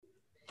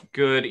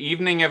Good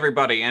evening,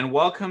 everybody, and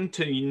welcome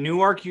to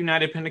Newark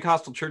United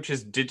Pentecostal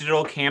Church's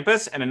digital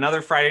campus and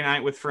another Friday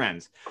night with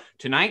friends.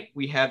 Tonight,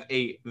 we have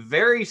a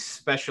very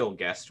special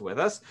guest with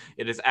us.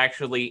 It is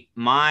actually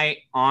my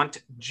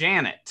Aunt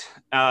Janet.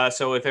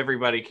 So if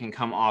everybody can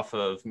come off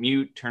of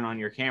mute, turn on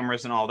your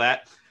cameras and all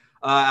that,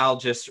 I'll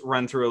just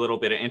run through a little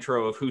bit of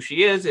intro of who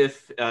she is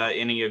if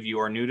any of you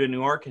are new to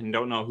Newark and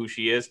don't know who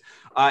she is.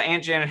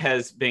 Aunt Janet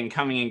has been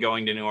coming and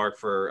going to Newark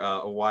for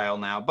a while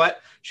now,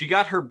 but she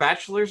got her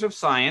Bachelor's of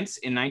Science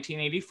in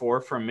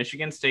 1984 from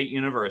Michigan State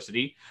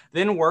University,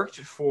 then worked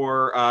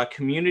for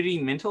community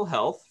mental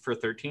health for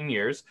 13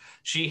 years.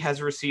 She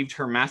has received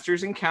her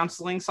Master's in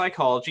Counseling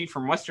Psychology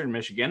from Western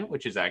Michigan,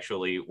 which is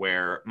actually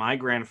where my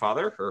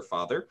grandfather, her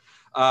father,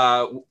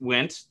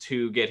 went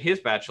to get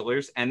his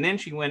bachelor's, and then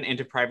she went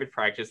into private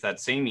practice that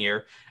same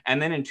year.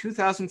 And then in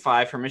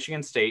 2005 from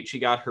Michigan State, she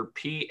got her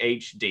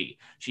PhD.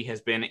 She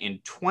has been in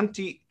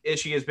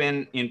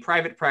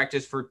private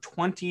practice for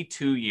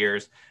 22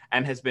 years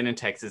and has been in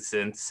Texas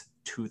since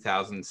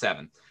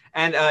 2007.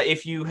 And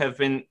if you have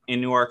been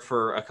in Newark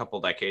for a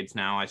couple decades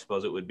now, I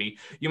suppose it would be,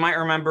 you might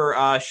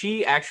remember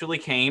she actually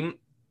came,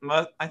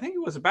 I think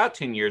it was about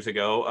 10 years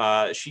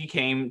ago, she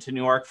came to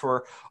Newark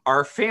for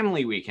our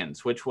family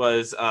weekends, which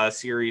was a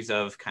series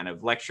of kind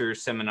of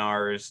lectures,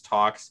 seminars,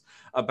 talks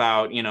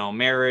about,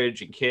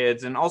 marriage and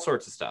kids and all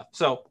sorts of stuff.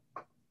 So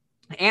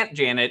Aunt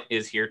Janet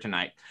is here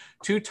tonight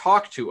to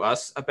talk to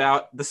us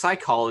about the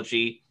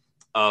psychology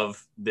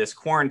of this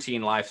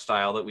quarantine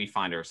lifestyle that we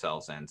find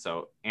ourselves in.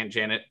 So Aunt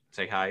Janet,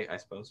 say hi, I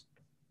suppose.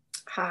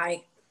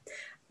 Hi.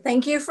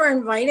 Thank you for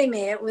inviting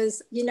me. It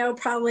was,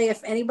 probably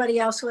if anybody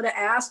else would have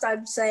asked,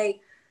 I'd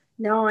say,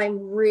 no,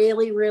 I'm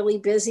really, really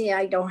busy.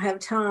 I don't have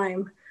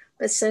time.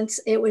 But since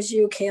it was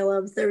you,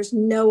 Caleb, there's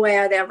no way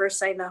I'd ever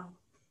say no.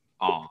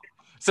 Oh,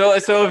 so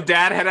if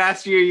Dad had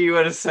asked you, you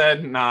would have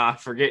said, nah,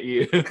 forget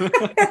you.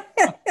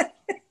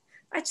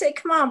 I'd say,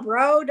 come on,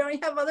 bro. Don't you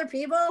have other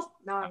people?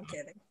 No, I'm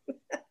kidding.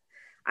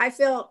 I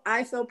feel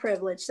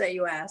privileged that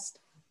you asked.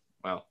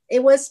 Well,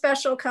 it was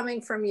special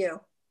coming from you.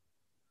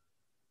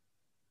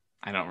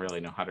 I don't really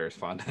know how to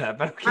respond to that,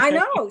 but okay. I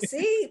know,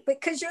 see,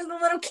 because you're the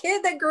little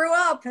kid that grew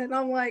up, and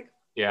I'm like,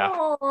 yeah.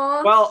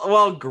 Aww.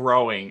 Well,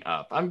 growing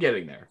up, I'm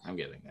getting there.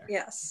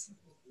 Yes.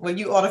 Well,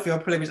 you ought to feel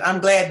privileged.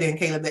 I'm glad then,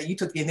 Caleb, that you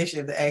took the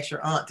initiative to ask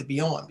your aunt to be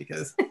on,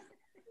 because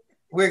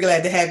we're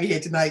glad to have you here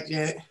tonight,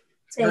 Janet.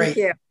 Thank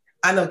you.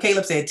 I know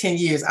Caleb said 10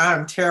 years.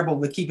 I'm terrible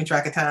with keeping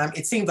track of time.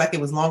 It seems like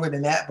it was longer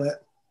than that,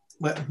 but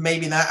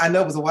maybe not. I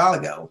know it was a while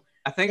ago.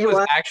 I think it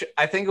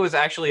was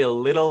actually a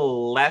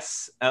little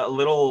less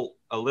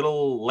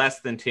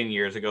than 10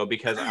 years ago,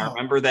 because I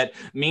remember that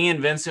me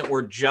and Vincent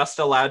were just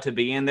allowed to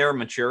be in there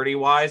maturity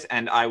wise,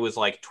 and I was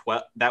like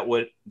 12. That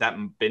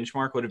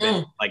benchmark would have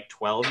been like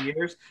 12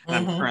 years, and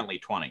I'm currently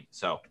 20.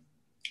 So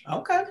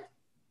okay,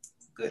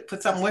 good.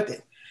 Put something with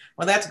it.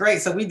 Well, that's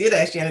great. So we did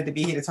ask Janet to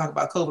be here to talk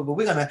about COVID, but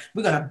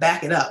we're gonna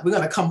back it up. We're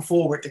gonna come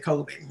forward to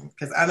COVID,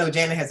 because I know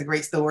Janet has a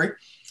great story,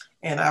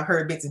 and I've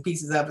heard bits and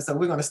pieces of it. So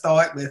we're gonna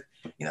start with,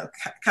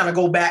 kind of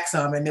go back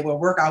some, and then we'll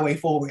work our way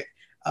forward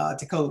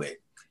to COVID.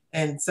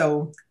 And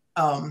so,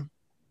 why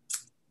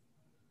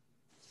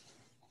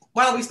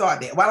don't we start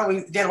there?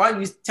 Janet, why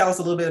don't you tell us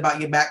a little bit about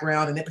your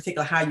background, and in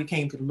particular how you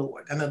came to the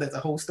Lord? I know there's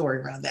a whole story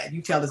around that.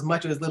 You tell as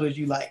much or as little as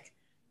you like.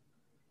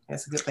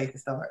 That's a good place to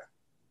start.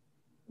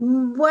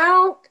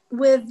 Well,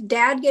 with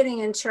Dad getting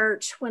in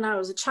church when I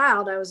was a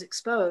child, I was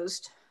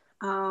exposed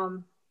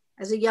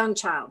as a young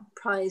child,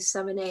 probably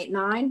 7, 8,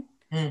 9,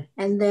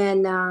 and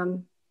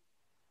then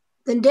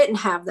didn't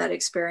have that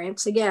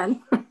experience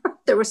again.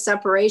 There was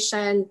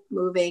separation,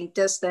 moving,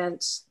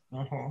 distance.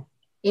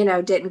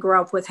 Didn't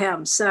grow up with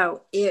him.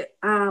 So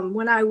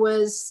when I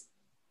was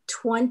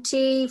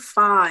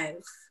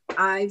 25,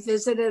 I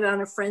visited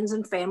on a friends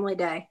and family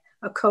day.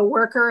 A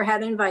coworker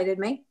had invited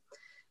me,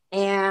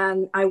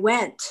 and I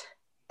went.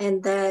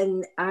 And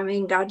then,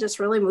 God just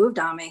really moved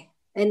on me.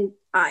 And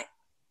I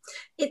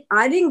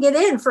didn't get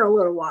in for a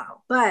little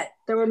while, but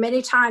there were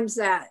many times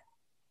that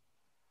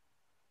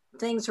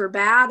things were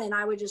bad, and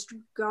I would just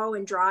go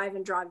and drive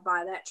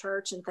by that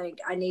church and think,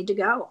 I need to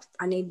go.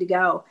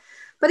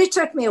 But it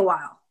took me a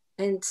while.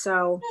 And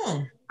so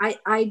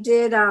I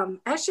did,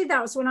 actually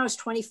that was when I was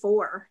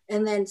 24.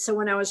 And then, so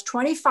when I was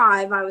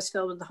 25, I was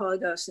filled with the Holy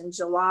Ghost in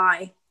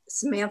July.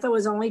 Samantha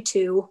was only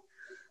 2.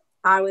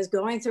 I was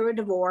going through a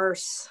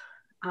divorce,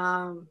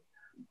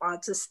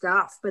 lots of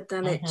stuff, but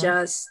then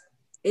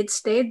it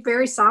stayed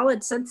very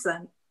solid since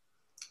then.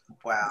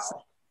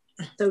 Wow.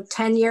 So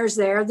 10 years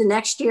there. The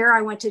next year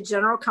I went to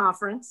General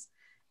Conference,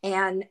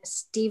 and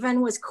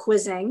Stephen was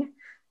quizzing,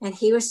 and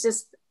he was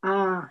just,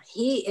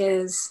 he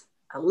is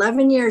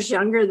 11 years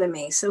younger than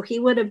me. So he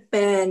would have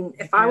been,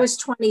 if I was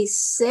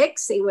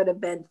 26, he would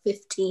have been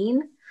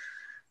 15.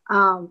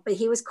 But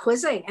he was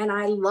quizzing, and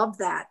I loved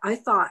that. I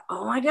thought,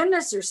 oh my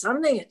goodness, there's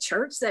something at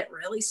church that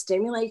really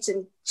stimulates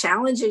and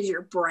challenges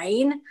your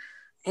brain.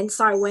 And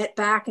so I went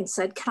back and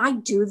said, can I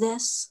do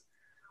this?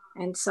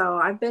 And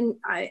so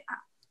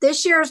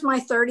this year is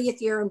my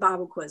 30th year in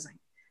Bible quizzing.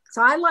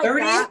 So I like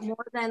 30? that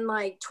more than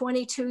like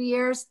 22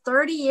 years,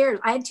 30 years.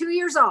 I had 2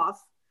 years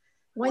off.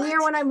 One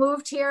year when I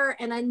moved here,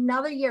 and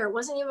another year, it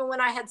wasn't even when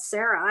I had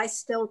Sarah. I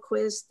still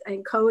quizzed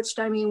and coached.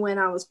 I mean, when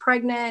I was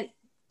pregnant,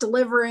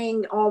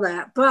 delivering, all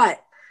that.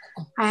 But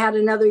I had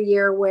another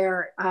year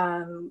where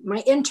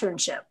my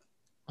internship,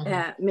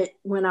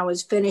 when I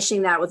was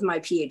finishing that with my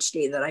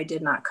PhD, that I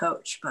did not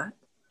coach. But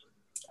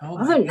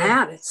other than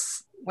that,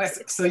 it's.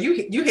 So you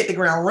hit the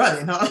ground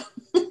running, huh?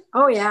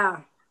 Oh, yeah.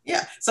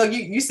 Yeah. So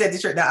you said the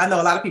church. Now, I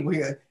know a lot of people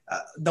here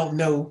don't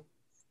know.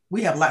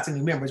 We have lots of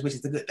new members, which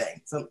is a good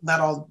thing. So not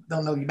all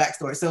don't know your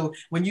backstory. So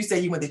when you say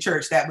you went to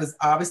church, that was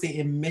obviously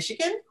in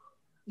Michigan?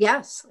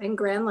 Yes, in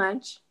Grand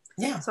Ledge.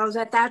 Yeah. So I was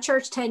at that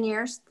church 10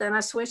 years. Then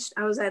I switched.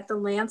 I was at the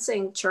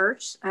Lansing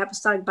Church,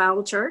 Apostolic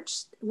Bible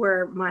Church,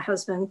 where my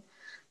husband,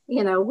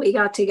 we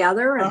got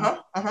together and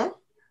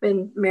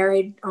been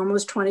married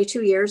almost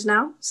 22 years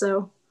now.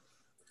 So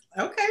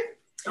okay.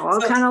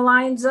 All kind of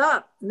lines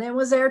up. And then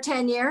was there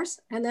 10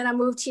 years. And then I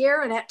moved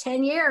here, and at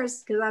 10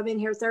 years, because I've been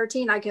here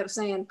 13, I kept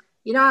saying,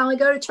 I only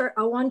go to church,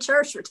 one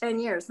church for 10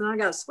 years. Then I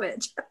got to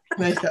switch.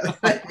 I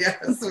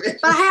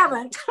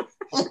haven't.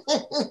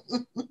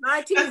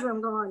 I tease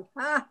them going,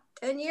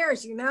 10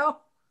 years, and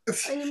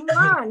you move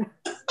on.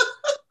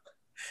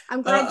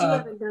 I'm glad you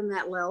haven't done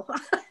that, Lil.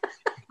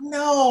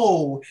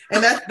 No.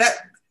 And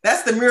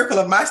that's the miracle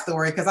of my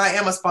story, because I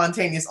am a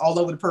spontaneous all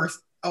over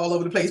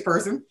the place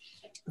person.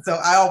 So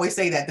I always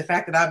say that the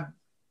fact that I've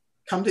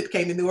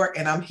came to Newark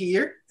and I'm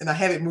here and I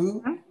haven't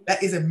moved,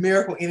 that is a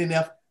miracle in and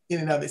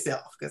of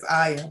itself, because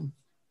I am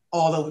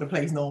all over the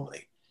place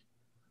normally.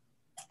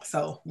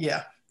 So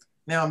yeah,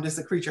 now I'm just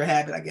a creature of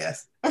habit, I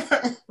guess.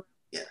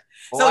 Yeah.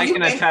 Well, so I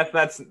can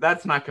attest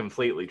that's not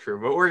completely true,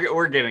 but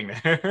we're getting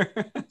there.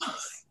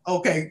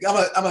 Okay,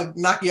 I'm gonna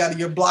knock you out of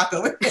your block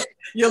over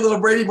your little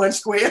Brady Bunch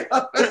square.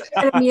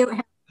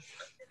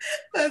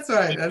 That's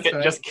right.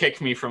 Just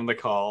kick me from the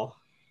call.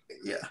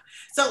 Yeah.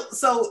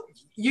 So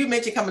you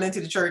mentioned coming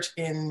into the church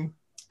in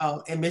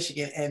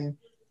Michigan, and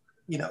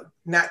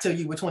not till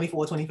you were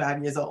 24,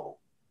 25 years old.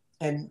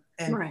 And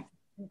right.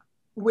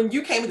 When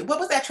you came, what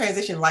was that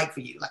transition like for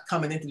you? Like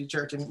coming into the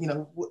church, and I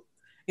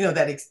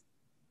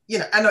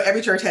know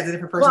every church has a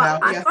different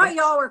personality. Well, I thought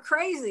y'all were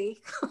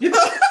crazy.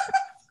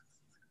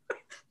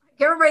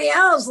 Everybody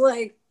else,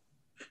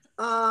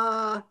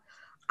 I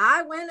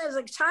went as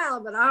a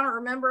child, but I don't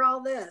remember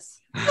all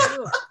this.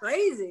 You are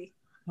crazy.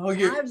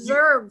 I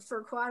observed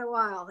for quite a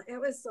while. It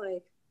was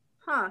like,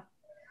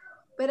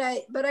 but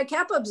I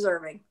kept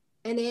observing,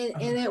 and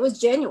it was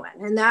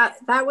genuine, and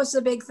that was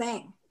the big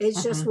thing.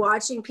 It's just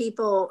watching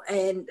people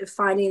and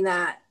finding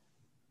that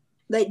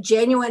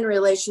genuine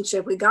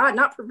relationship with God,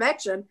 not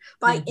perfection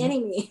by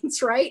any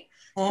means, right?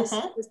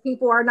 Because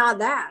people are not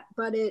that,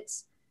 but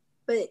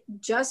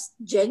just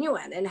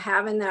genuine, and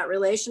having that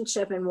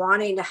relationship and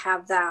wanting to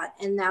have that,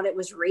 and that it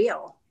was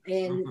real.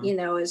 And,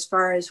 as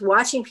far as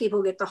watching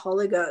people get the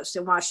Holy Ghost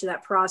and watching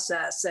that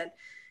process. And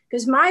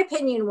because my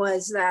opinion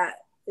was that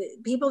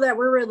people that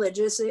were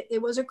religious,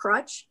 it was a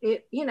crutch,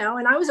 and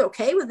I was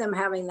okay with them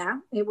having that.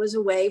 It was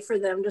a way for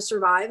them to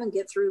survive and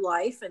get through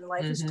life, and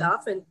life is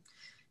tough. And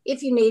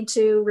if you need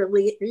to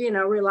really,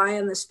 rely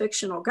on this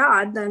fictional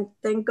God,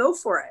 then go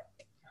for it.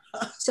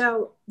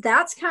 So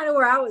that's kind of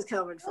where I was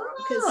coming from.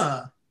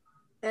 Because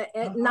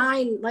at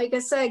 9, like I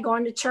said,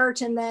 going to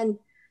church and then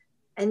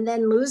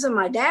losing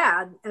my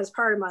dad as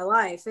part of my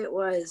life, it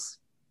was,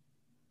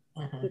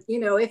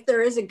 if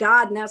there is a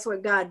God and that's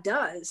what God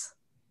does,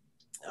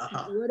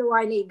 what do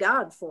I need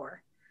God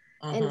for?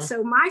 And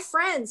so my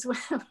friends,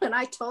 when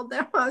I told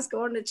them I was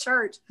going to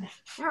church,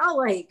 they're all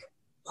like,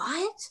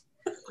 what?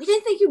 We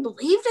didn't think you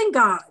believed in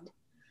God.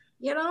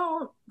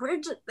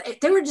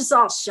 They were just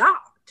all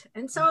shocked.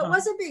 And so it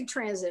was a big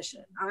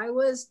transition. I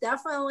was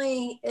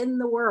definitely in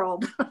the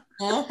world.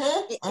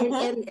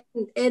 And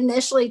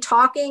initially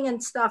talking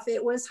and stuff,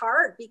 it was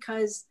hard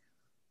because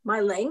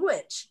my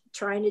language,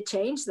 trying to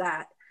change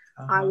that.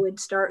 I would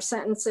start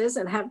sentences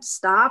and have to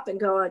stop and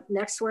go,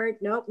 next word,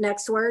 nope,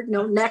 next word,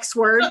 no, next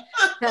word,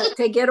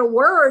 to get a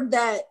word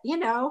that,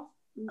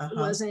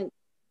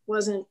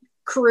 wasn't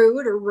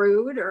crude or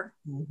rude or,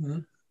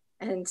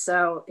 and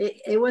so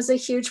it was a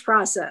huge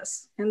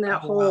process. And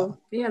that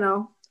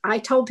I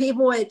told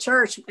people at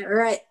church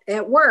or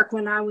at work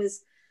when I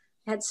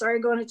had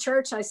started going to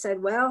church, I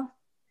said, well,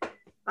 if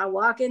I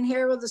walk in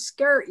here with a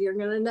skirt, you're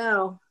going to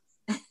know.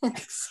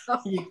 So,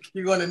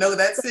 you're going to know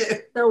that's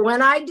it. So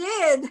when I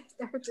did,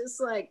 they're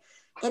just like,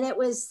 and it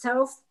was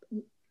so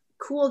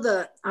cool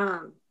to,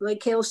 like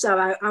Caleb said,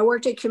 I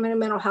worked at community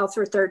mental health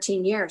for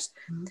 13 years.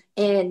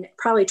 And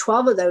probably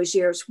 12 of those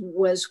years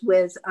was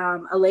with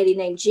a lady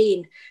named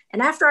Jean.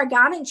 And after I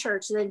got in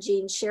church, then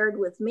Jean shared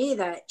with me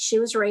that she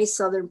was raised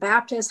Southern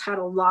Baptist, had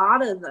a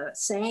lot of the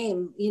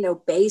same,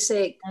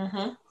 basic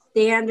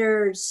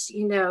standards,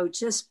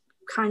 just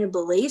kind of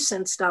beliefs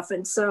and stuff.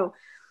 And so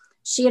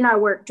she and I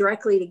worked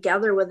directly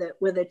together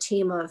with a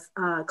team of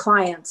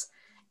clients,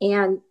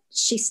 and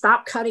she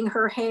stopped cutting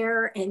her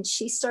hair and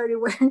she started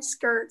wearing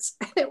skirts.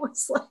 And it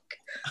was like,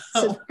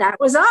 so that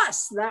was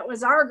us. That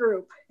was our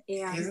group.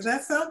 And isn't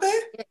that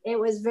something? It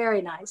was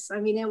very nice. I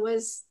mean, it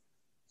was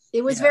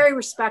Yeah. very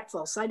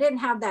respectful. So I didn't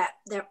have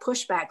that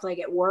pushback like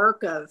at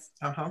work of,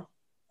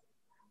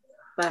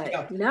 but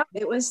Yeah. no,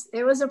 it was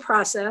a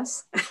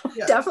process.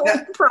 Yeah.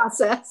 Definitely a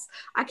process.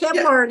 I kept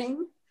Yeah.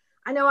 learning.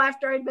 I know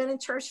after I'd been in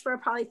church for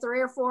probably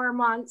 3 or 4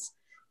 months,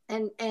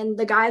 and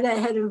the guy that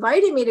had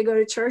invited me to go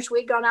to church,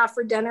 we'd gone out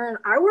for dinner and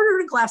I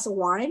ordered a glass of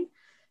wine,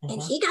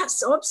 and he got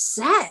so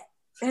upset,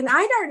 and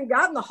I'd already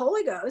gotten the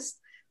Holy Ghost.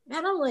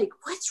 And I'm like,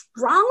 what's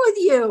wrong with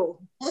you?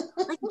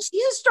 Like,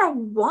 Jesus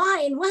drank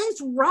wine. What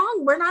is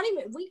wrong?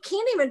 We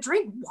can't even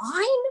drink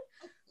wine.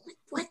 Like,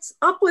 what's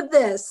up with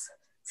this?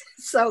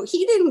 So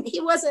he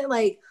wasn't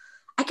like,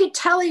 I could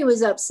tell he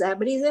was upset,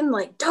 but he didn't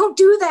like, don't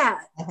do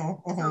that.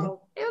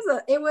 So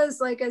it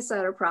was, like I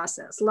said, a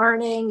process,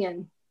 learning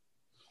and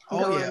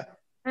going,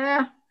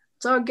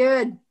 it's all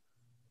good.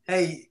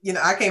 Hey,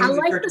 I came I to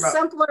like church the about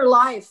simpler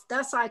life.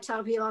 That's what I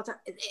tell people all the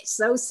time. It's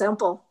so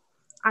simple.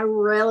 I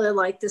really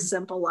like the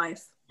simple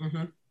life.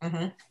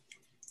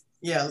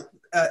 Yeah,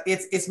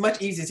 it's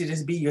much easier to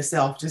just be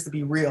yourself, just to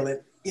be real,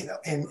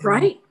 and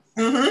right.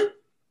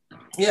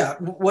 Yeah,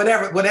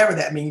 whatever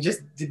that means,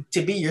 just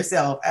to be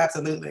yourself.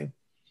 Absolutely.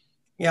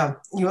 Yeah,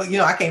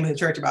 I came into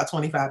church about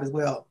 25 as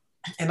well,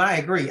 and I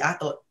agree. I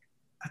thought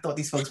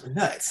these folks were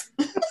nuts.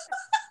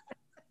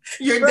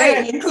 Your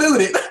dad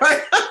included,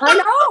 right? I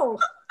know.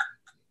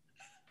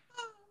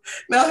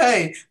 No,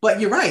 hey, but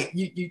you're right.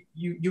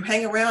 You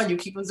hang around, you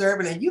keep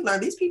observing, and you learn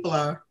these people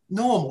are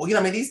normal.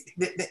 I mean,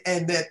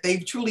 and that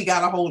they've truly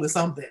got a hold of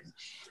something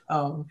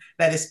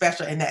that is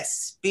special, and that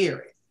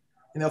spirit.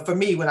 For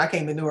me, when I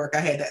came to Newark,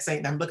 I had that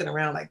same. I'm looking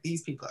around like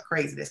these people are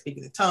crazy. They're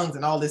speaking in tongues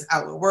and all this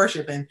outward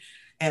worship,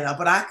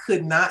 but I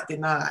could not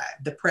deny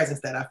the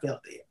presence that I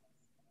felt there,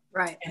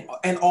 right?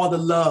 And all the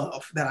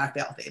love that I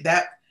felt there.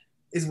 That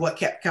is what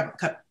kept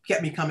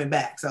me coming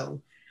back.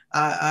 So.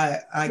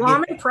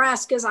 I'm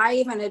impressed, because I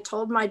even had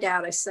told my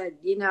dad, I said,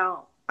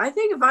 I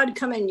think if I'd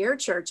come in your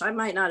church, I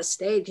might not have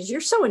stayed because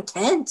you're so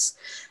intense.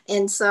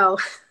 And so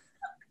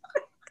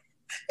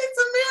it's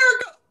a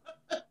miracle.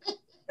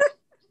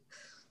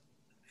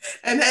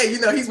 And hey,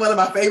 he's one of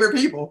my favorite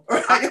people.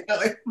 Right?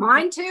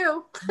 Mine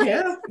too.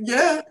 Yeah.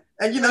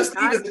 And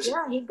Steve is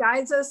he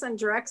guides us and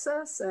directs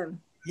us, and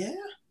yeah,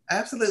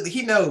 absolutely.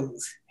 He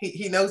knows.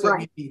 He knows what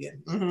we need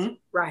in.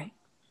 Right.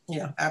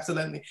 Yeah,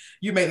 absolutely.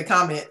 You made a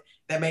comment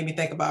that made me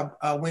think about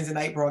Wednesday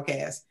night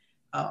broadcast.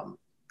 We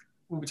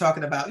were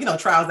talking about,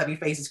 trials that we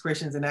face as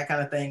Christians and that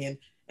kind of thing.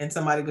 And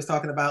somebody was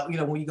talking about,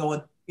 when you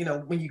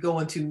go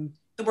into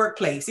the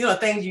workplace,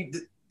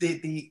 things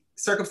the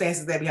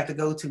circumstances that we have to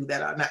go to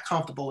that are not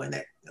comfortable, and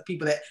that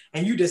people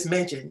and you just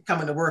mentioned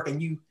coming to work and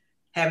you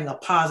having a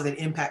positive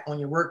impact on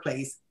your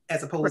workplace,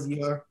 as opposed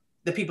to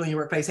the people in your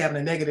workplace having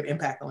a negative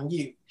impact on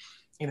you,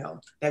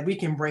 that we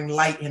can bring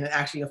light in and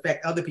actually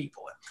affect other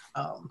people,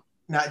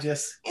 not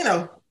just,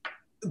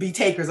 be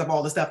takers of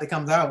all the stuff that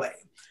comes our way.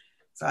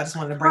 So I just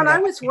wanted to bring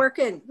that.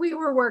 We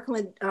were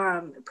working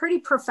with pretty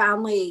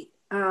profoundly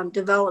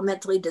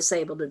developmentally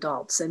disabled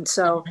adults. And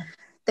so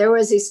there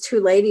was these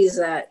 2 ladies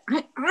that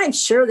I'm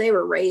sure they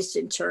were raised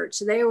in church.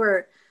 They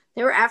were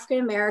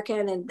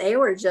African-American, and they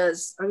were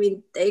just,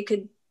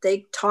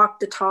 they talked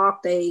the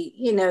talk.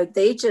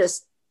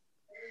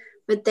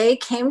 But they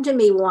came to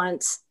me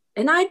once,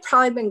 and I'd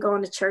probably been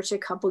going to church a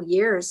couple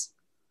years.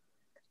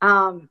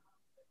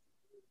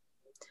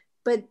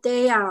 But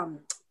they,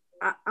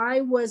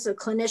 I was a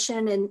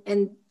clinician,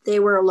 and they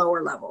were a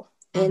lower level.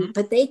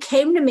 But they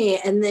came to me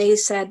and they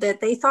said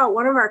that they thought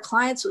one of our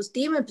clients was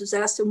demon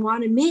possessed and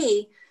wanted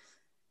me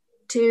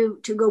to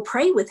go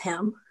pray with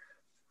him.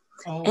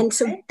 Oh, and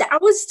so that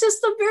was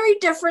just a very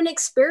different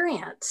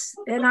experience.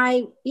 And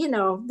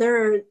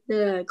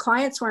the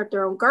clients weren't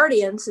their own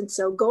guardians. And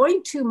so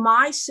going to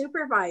my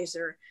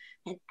supervisor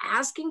and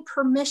asking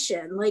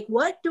permission, like,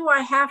 what do I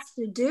have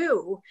to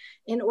do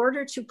in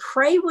order to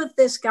pray with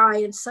this guy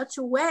in such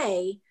a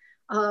way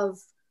of,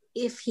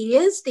 if he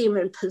is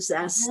demon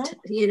possessed,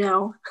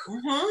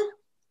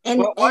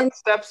 And what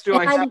steps do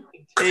I have to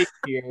take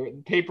here,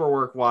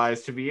 paperwork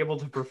wise, to be able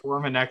to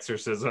perform an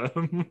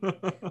exorcism?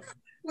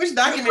 Which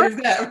document is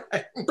that?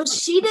 Right? But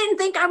she didn't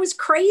think I was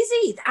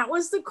crazy. That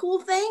was the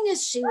cool thing,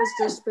 is she was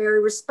just very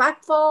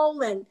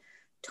respectful and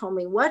told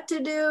me what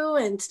to do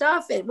and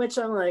stuff. And which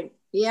I'm like,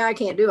 yeah, I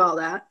can't do all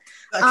that.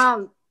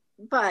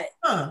 But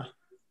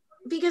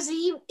because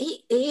he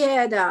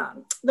had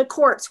the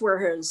courts were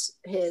his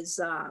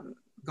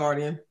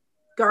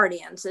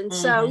guardians, and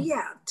so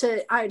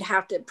I'd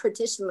have to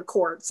petition the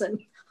courts, and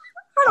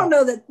I don't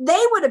know that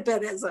they would have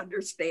been as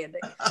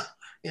understanding.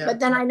 But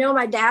then I know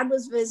my dad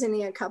was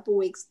visiting a couple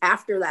weeks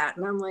after that,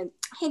 and I'm like,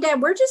 hey Dad,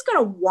 we're just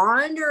gonna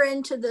wander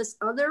into this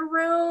other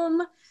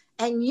room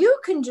and you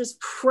can just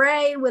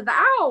pray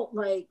without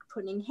like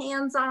putting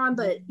hands on,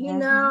 but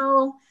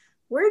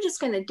we're just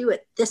gonna do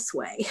it this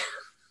way.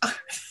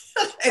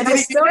 And I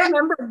still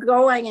remember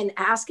going and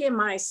asking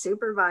my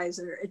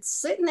supervisor, it's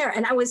sitting there,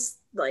 and I was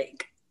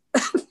like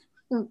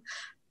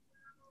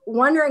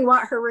wondering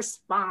what her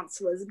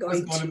response was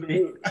going to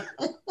be.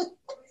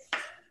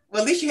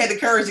 Well, at least you had the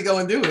courage to go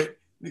and do it,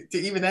 to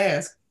even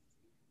ask.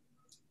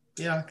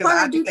 Yeah, because Well,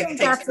 I do think it think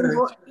takes that's courage.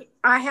 important.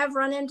 I have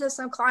run into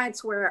some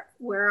clients where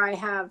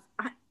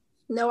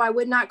no, I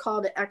would not call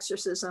it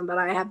exorcism, but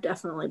I have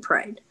definitely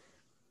prayed,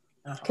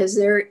 because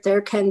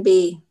there can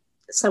be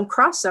some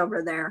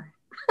crossover there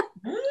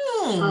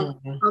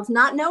of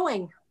not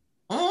knowing.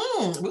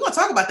 We're gonna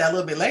talk about that a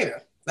little bit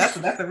later. That's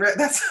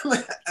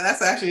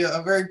actually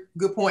a very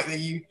good point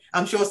that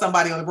I'm sure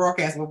somebody on the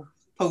broadcast will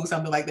pose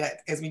something like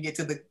that as we get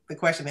to the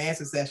question and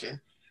answer session.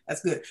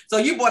 That's good. So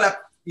you brought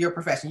up your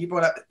profession. You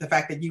brought up the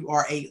fact that you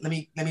are let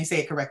me say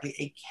it correctly,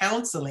 a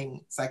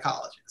counseling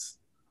psychologist.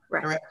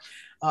 Right. Correct?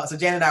 So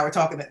Jan and I were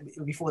talking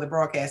before the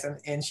broadcast,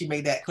 and she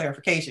made that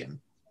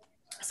clarification.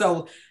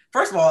 So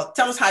first of all,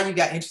 tell us how you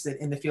got interested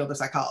in the field of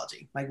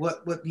psychology. Like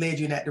what led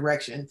you in that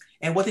direction,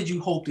 and what did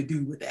you hope to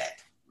do with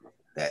that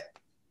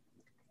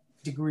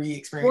degree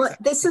experience? Well,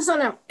 this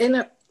isn't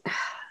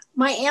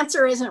my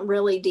answer isn't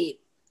really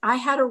deep. I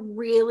had a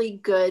really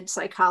good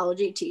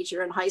psychology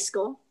teacher in high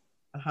school.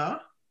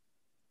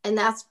 And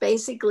that's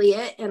basically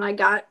it. And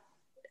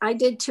I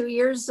did 2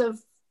 years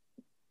of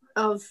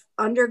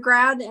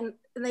undergrad, and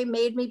they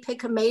made me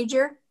pick a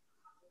major.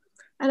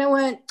 And I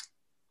went,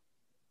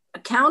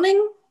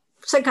 accounting,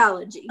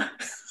 psychology.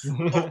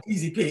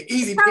 Easy pick.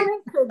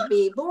 Accounting could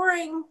be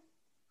boring.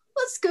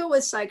 Let's go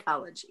with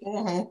psychology.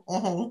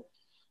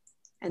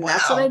 And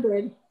that's what I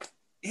did.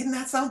 Isn't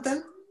that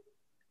something?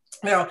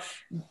 Now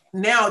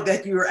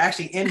that you're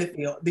actually in the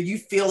field, do you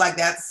feel like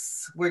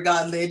that's where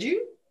God led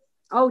you?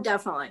 Oh,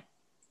 definitely.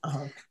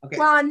 Okay.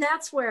 Well, and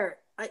that's where,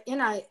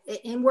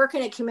 in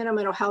working at Kinney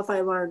Mental Health,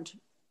 I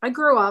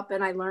grew up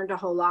and I learned a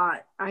whole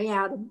lot. I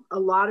had a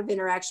lot of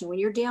interaction when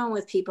you're dealing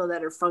with people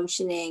that are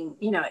functioning,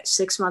 at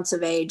 6 months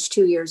of age,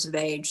 2 years of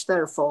age, that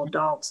are full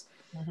adults.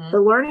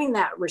 The learning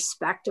that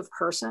respect of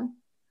person,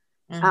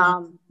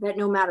 that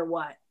no matter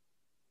what,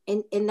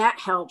 and that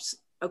helps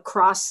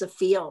across the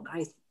field,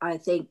 I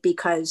think,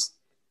 because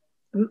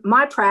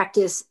my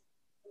practice,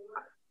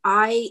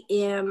 I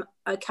am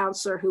a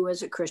counselor who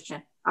is a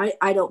Christian.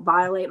 I don't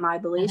violate my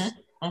beliefs,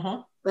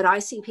 but I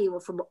see people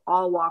from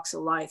all walks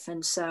of life.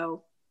 And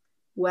so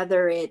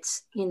whether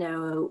it's,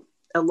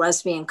 a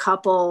lesbian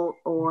couple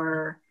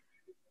or,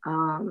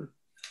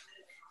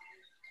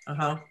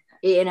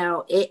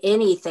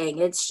 anything,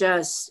 it's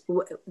just,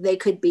 they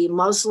could be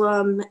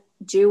Muslim,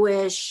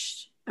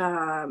 Jewish,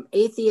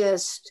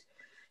 atheist.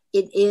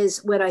 It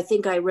is what I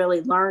think I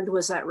really learned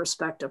was that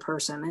respect a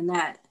person, and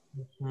that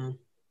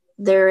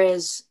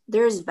there's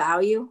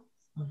value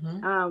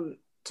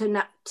to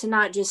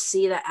not just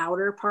see the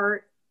outer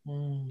part.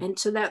 And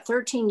so that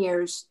 13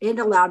 years, it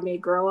allowed me to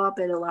grow up.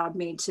 It allowed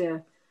me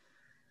to,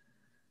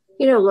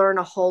 learn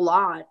a whole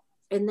lot,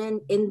 and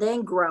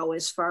then grow.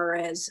 As far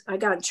as I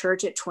got in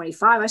church at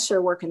 25, I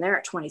started working there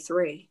at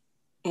 23.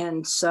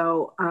 And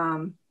so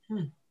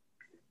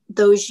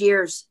those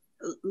years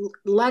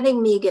letting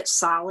me get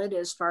solid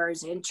as far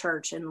as in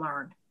church and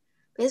learn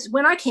is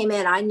when I came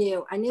in, I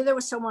knew there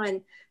was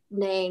someone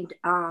named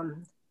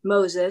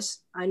Moses.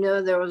 I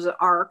know there was an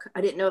ark. I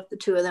didn't know if the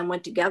two of them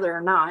went together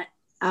or not.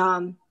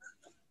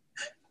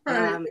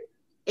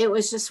 It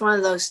was just one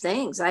of those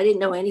things. I didn't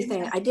know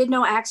anything. I did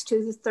know Acts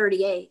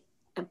 2:38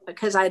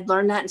 because I'd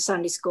learned that in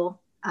Sunday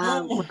school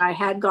when I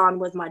had gone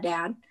with my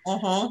dad.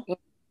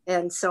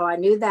 And so I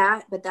knew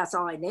that, but that's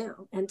all I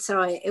knew. And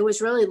so it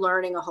was really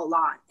learning a whole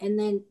lot. And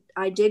then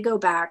I did go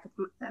back.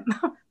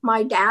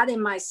 My dad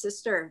and my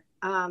sister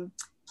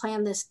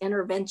planned this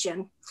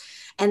intervention,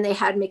 and they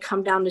had me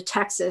come down to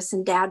Texas,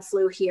 and Dad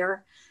flew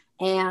here,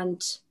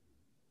 and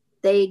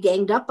they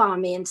ganged up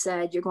on me and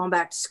said, "You're going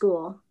back to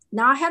school."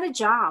 Now I had a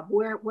job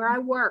where I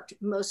worked.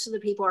 Most of the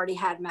people already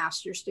had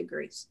master's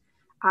degrees.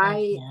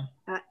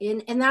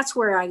 And that's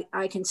where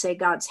I can say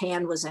God's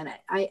hand was in it.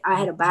 I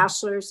had a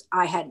bachelor's.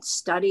 I had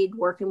studied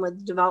working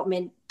with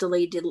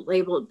developmentally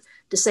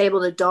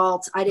disabled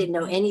adults. I didn't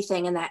know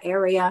anything in that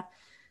area.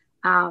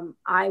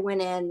 I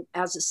went in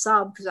as a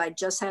sub because I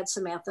just had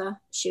Samantha.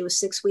 She was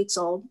 6 weeks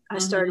old. I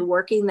started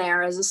working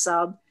there as a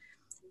sub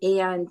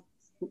and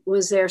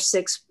was there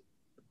 6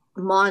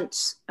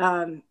 months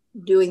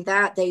doing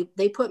that.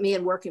 They put me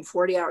in working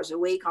 40 hours a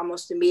week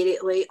almost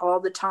immediately, all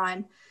the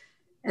time.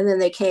 And then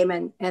they came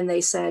in and they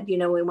said, we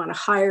want to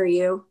hire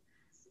you.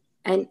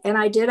 And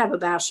I did have a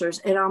bachelor's,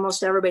 and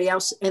almost everybody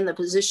else in the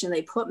position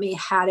they put me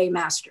had a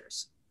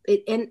master's.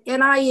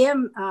 And I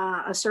am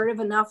assertive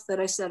enough that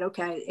I said,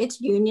 okay,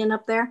 it's union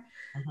up there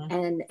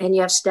and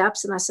you have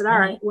steps. And I said, all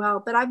right,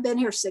 well, but I've been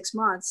here 6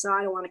 months, so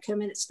I don't want to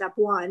come in at step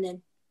 1.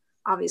 And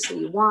obviously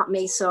you want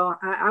me. So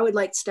I would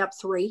like step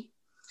 3.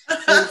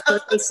 And so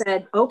they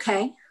said,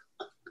 okay.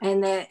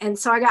 And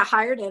so I got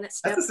hired in at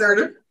step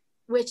 3,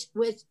 which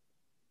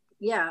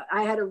yeah,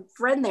 I had a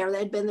friend there that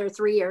had been there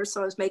 3 years.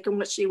 So I was making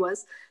what she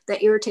was.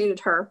 That irritated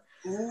her.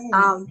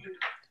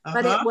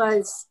 But it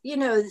was,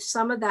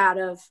 some of that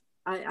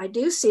I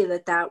do see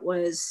that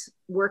was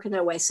working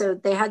that way. So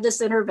they had this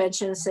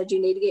intervention and said,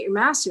 you need to get your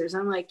master's.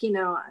 I'm like,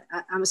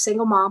 I'm a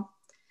single mom.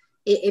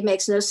 It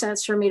makes no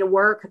sense for me to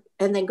work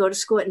and then go to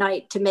school at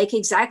night to make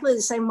exactly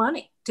the same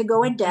money. to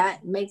go in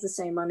debt and make the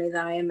same money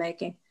that I am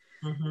making.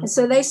 Mm-hmm. And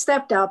so they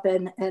stepped up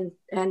and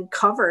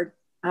covered.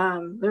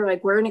 They're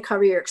like, we're going to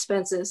cover your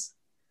expenses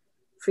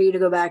for you to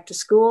go back to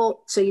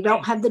school, so you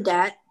don't have the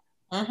debt.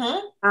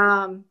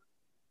 Mm-hmm.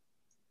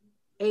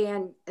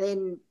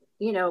 And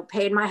you know,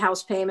 paid my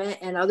house payment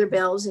and other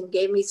bills and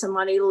gave me some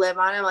money to live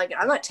on. I'm like,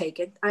 I'm not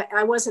taking.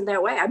 I wasn't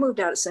that way. I moved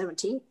out at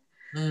 17.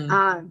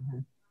 Mm-hmm.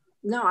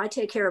 No, I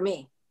take care of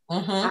me.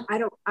 Mm-hmm.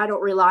 I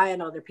don't rely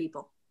on other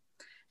people.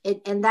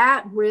 And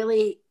that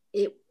really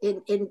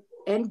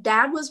and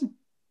Dad was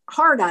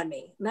hard on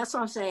me. And that's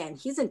what I'm saying.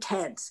 He's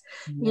intense.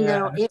 You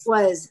know,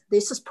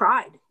 this is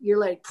pride. You're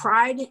like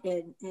pride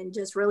and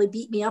just really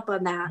beat me up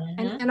on that.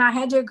 Mm-hmm. And I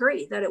had to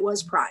agree that it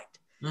was pride.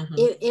 Mm-hmm.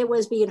 It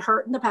was being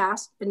hurt in the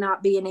past and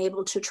not being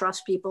able to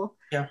trust people.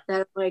 Yeah.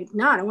 That like,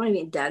 no, I don't want to be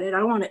indebted. I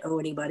don't want to owe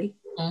anybody.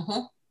 Mm-hmm.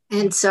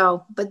 And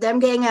so, but them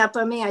getting up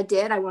on me, I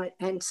did.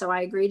 And so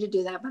I agreed to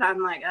do that. But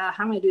I'm like,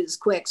 I'm going to do this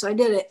quick. So I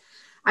did it.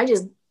 I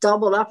just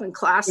doubled up in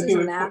classes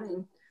and that,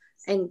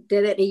 and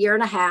did it a year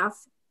and a half.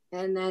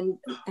 And then,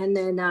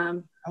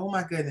 oh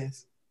my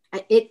goodness.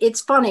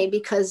 It's funny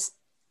because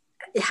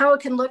how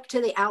it can look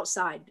to the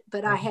outside,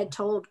 but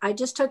I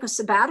just took a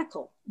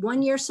sabbatical,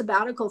 1 year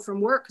sabbatical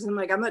from work. Cause I'm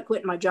like, I'm not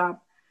quitting my job.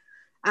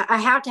 I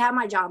have to have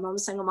my job. I'm a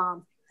single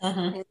mom.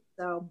 Mm-hmm. And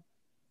so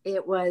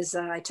it was,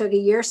 I took a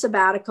year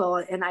sabbatical,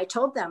 and I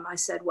told them, I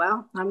said,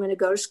 well, I'm going to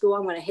go to school.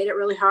 I'm going to hit it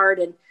really hard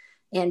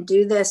and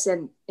do this.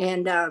 And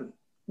the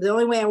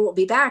only way I won't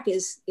be back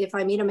is if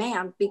I meet a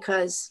man,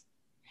 because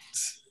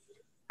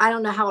I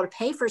don't know how to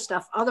pay for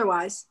stuff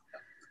otherwise.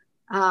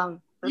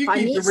 If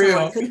I meet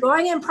someone, because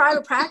going in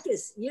private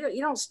practice,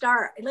 you don't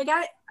start like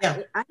I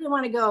didn't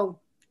want to go.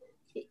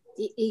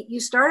 You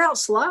start out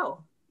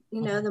slow,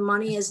 you know, the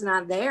money is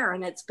not there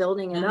and it's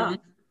building it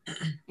up.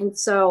 And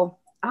so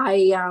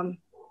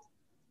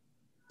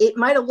it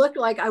might have looked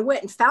like I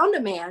went and found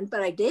a man,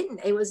 but I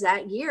didn't. It was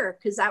that year,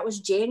 because that was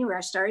January.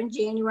 I started in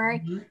January.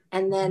 Mm-hmm.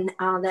 And then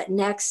that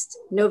next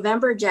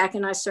November, Jack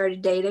and I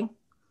started dating.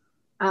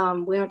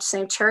 We went to the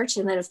same church.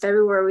 And then in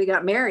February, we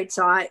got married.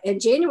 So in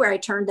January, I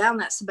turned down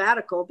that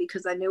sabbatical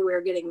because I knew we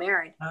were getting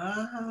married.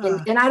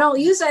 And I don't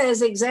use that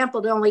as an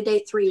example to only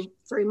date three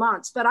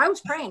months. But I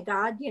was praying,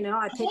 God, you know,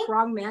 I picked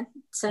wrong men.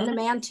 Send a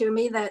man to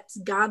me that's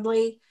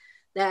godly,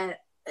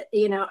 that,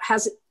 you know,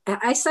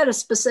 I set a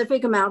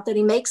specific amount that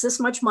he makes this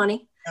much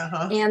money,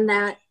 and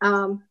that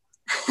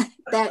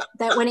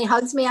that when he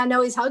hugs me, I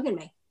know he's hugging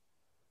me.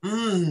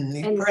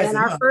 And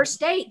our first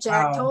date,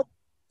 Jack told me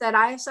that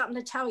I have something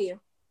to tell you.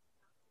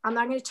 I'm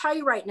not going to tell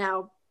you right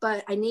now,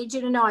 but I need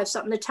you to know I have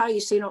something to tell you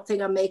so you don't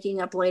think I'm making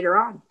up later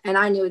on. And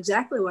I knew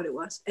exactly what it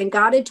was. And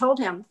God had told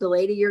him, the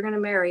lady you're going to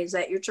marry is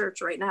at your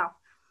church right now.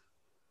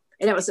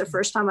 And it was the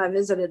first time I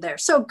visited there.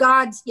 So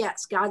God's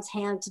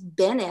hand's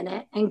been in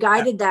it and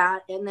guided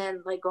that. And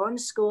then like going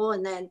to school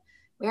and then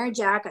married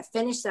Jack, I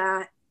finished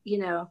that, you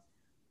know,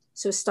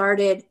 so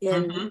started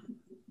in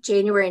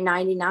January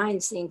 99,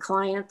 seeing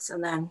clients.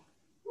 And then.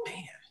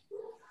 Man,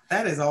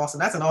 that is awesome.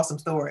 That's an awesome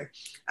story.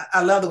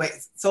 I love the way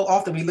so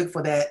often we look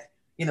for that,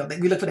 you know,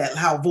 we look for that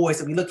loud voice,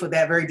 and we look for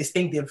that very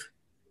distinctive,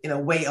 you know,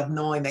 way of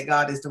knowing that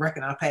God is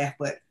directing our path.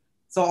 But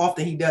so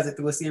often he does it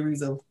through a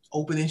series of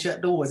open and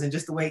shut doors, and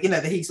just the way, you know,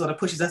 that he sort of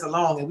pushes us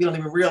along and we don't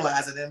even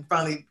realize it. And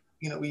finally,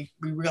 you know, we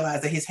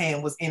realize that his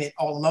hand was in it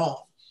all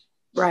along.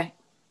 Right.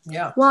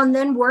 Yeah. Well, and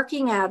then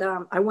working at,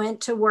 I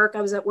went to work,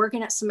 I was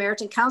working at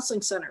Samaritan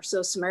Counseling Center.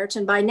 So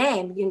Samaritan by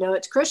name, you know,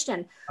 it's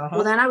Christian.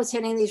 Well, then I was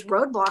hitting these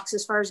roadblocks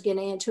as far as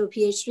getting into a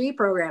PhD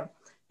program,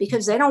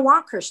 because they don't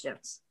want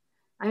Christians.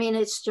 I mean,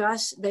 it's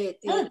just,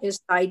 it's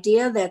the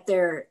idea that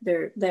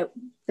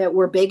that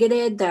we're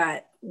bigoted,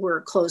 that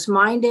we're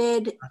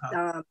closed-minded,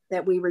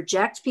 that we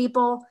reject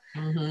people.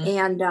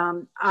 And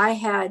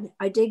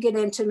I did get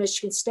into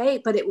Michigan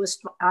State, but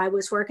I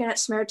was working at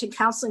Samaritan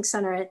Counseling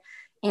Center,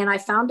 and I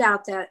found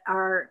out that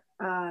our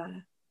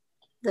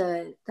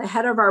the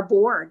head of our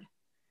board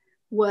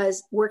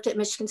worked at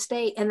Michigan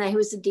State, and that he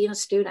was the dean of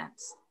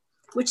students,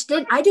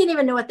 I didn't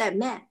even know what that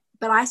meant.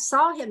 But I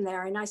saw him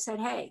there and I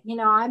said, hey, you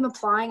know, I'm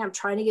applying. I'm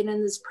trying to get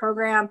into this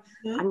program.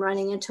 I'm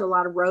running into a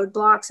lot of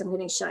roadblocks. I'm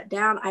getting shut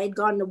down. I had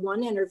gone to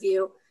one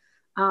interview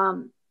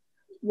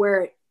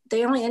where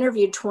they only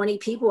interviewed 20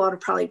 people out of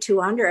probably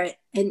 200.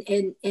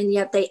 And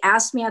yet they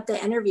asked me at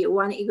the interview,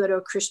 why don't you go to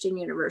a Christian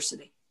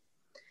university?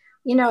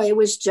 You know, it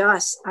was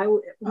just,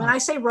 when I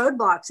say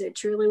roadblocks, it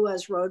truly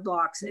was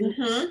roadblocks.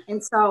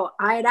 And so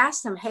I had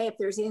asked him, hey, if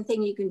there's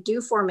anything you can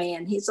do for me.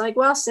 And he's like,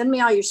 well, send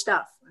me all your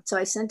stuff. So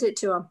I sent it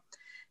to him.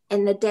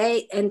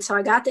 And so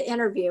I got the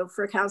interview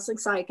for counseling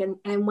psych.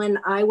 And when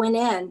I went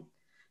in,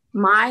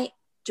 my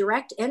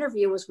direct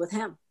interview was with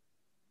him.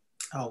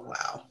 Oh,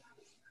 wow.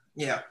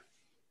 Yeah.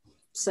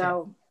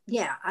 So,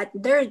 yeah,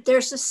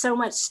 there's just so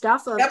much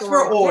stuff. That's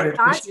for order.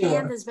 God's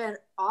hand has been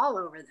all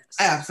over this.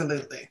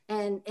 Absolutely.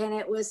 And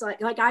it was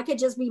like I could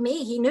just be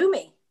me. He knew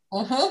me.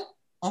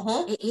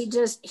 He'd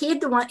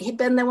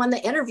been the one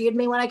that interviewed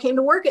me when I came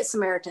to work at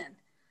Samaritan.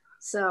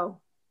 So.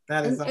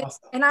 That is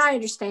awesome. And I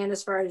understand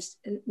as far as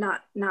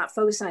not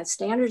focusing on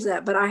standards of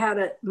that, but I had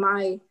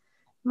my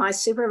my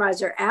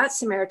supervisor at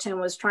Samaritan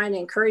was trying to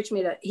encourage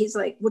me to, he's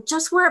like, well,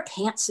 just wear a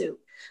pantsuit.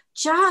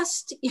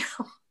 Just,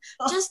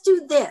 just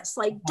do this,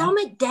 like dumb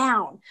it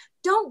down.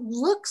 Don't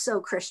look so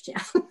Christian.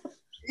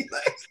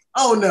 Like,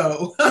 oh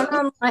no. And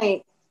I'm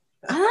like,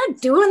 I'm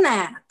not doing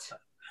that.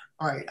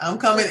 All right, I'm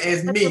coming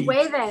as me. The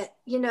way that,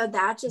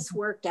 that just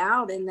worked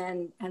out, and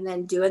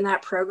then doing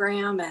that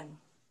program, and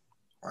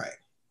right.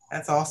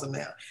 That's awesome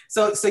now.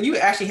 So you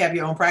actually have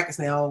your own practice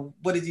now.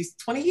 What did you,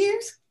 20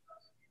 years?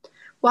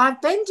 Well,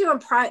 I've been doing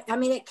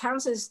it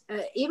counts as,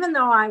 even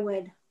though I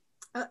would,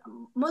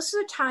 most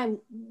of the time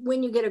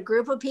when you get a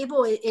group of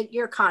people,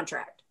 your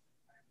contract,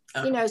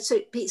 so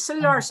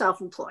you are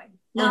self-employed.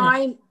 Now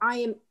I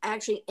am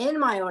actually in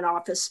my own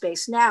office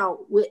space now.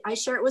 I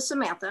share it with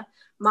Samantha.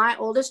 My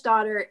oldest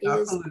daughter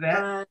is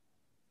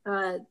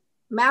a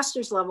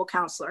master's level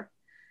counselor.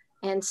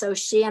 And so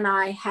she and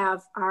I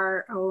have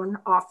our own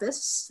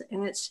office,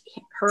 and it's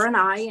her and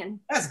I. And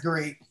that's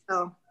great.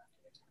 So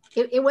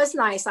it was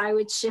nice. I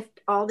would shift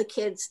all the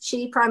kids.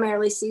 She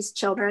primarily sees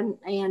children.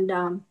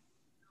 And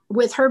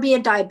with her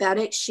being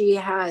diabetic, she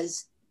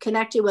has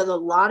connected with a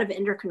lot of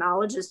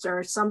endocrinologists. There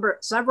are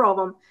several of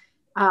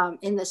them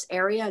in this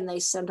area, and they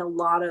send a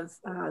lot of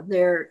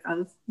the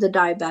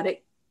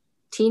diabetic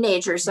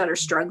teenagers that are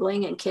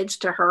struggling and kids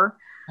to her.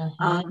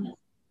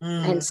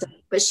 And so,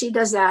 but she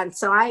does that. And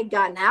so I had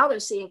gotten out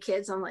of seeing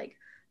kids. I'm like,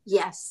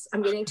 yes,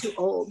 I'm getting too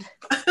old.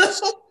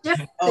 That's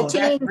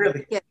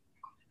really kids.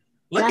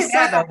 Look at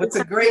that though. It's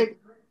a great,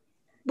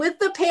 with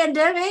the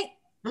pandemic,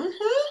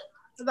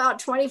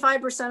 about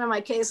 25% of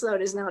my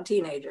caseload is now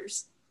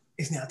teenagers.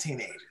 It's now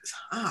teenagers.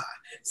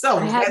 So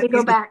I had to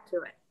go back to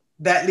it.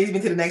 That leads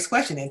me to the next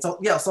question. And so,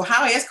 so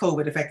how has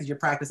COVID affected your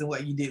practice and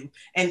what you do?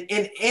 And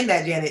in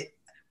that, Janet,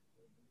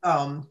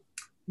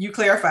 you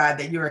clarified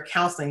that you're a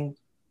counseling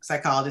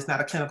psychologist,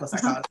 not a clinical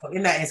psychologist. So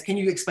in that, can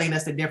you explain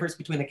us the difference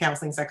between a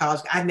counseling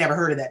psychologist? I've never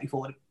heard of that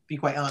before, to be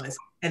quite honest,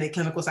 and a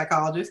clinical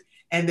psychologist.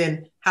 And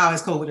then how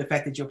has COVID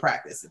affected your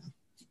practice?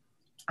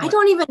 I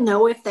don't even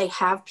know if they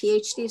have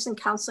PhDs in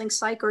counseling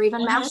psych or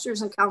even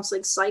masters in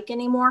counseling psych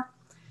anymore.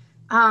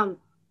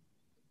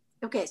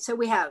 Okay, so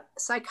we have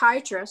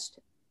psychiatrists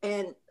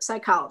and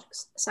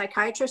psychologists.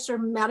 Psychiatrists are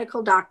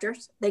medical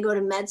doctors. They go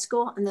to med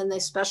school, and then they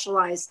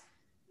specialize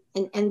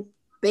and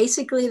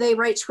basically they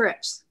write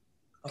scripts.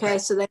 Okay,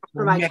 so they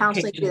provide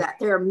counseling to do that.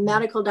 They're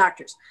medical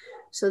doctors.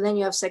 So then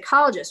you have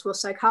psychologists. Well,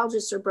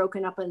 psychologists are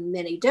broken up in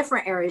many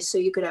different areas. So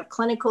you could have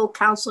clinical,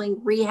 counseling,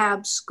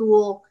 rehab,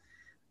 school,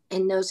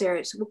 in those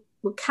areas.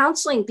 Well,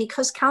 counseling,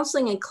 because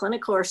counseling and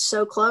clinical are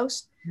so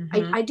close,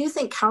 I do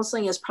think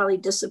counseling has probably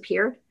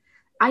disappeared.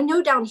 I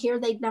know down here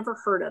they'd never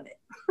heard of it.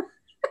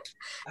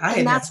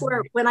 And that's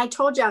where, when I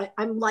told you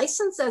I'm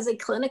licensed as a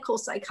clinical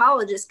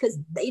psychologist, because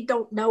they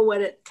don't know what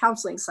a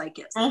counseling psych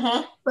is.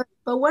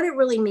 But what it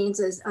really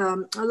means is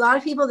a lot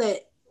of people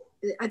that,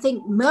 I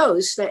think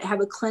most that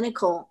have a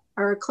clinical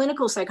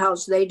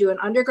psychologist, they do an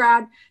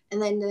undergrad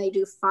and then they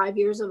do 5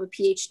 years of a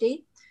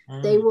PhD.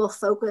 They will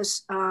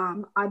focus,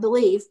 I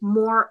believe,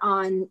 more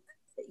on,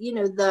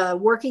 the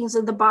workings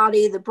of the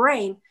body, the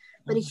brain,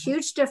 but a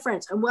huge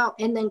difference.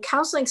 And then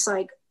counseling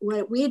psych,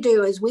 what we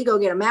do is we go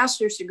get a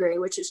master's degree,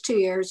 which is 2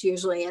 years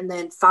usually, and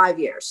then 5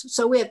 years.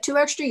 So we have 2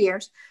 extra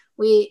years.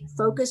 We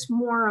focus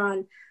more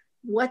on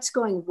what's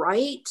going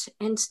right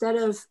instead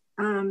of,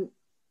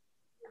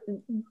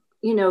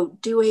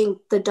 doing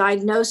the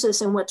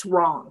diagnosis and what's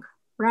wrong.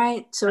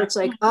 Right. So it's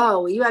like,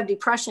 oh, you have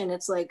depression.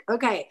 It's like,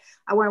 okay,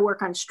 I want to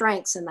work on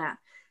strengths and that.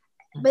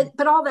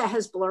 But all that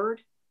has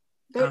blurred.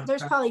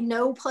 There's probably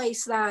no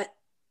place that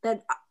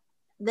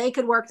they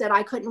could work that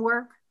I couldn't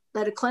work,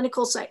 that a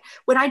clinical psych.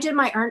 When I did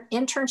my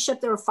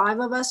internship, there were 5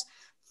 of us.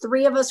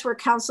 3 of us were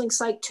counseling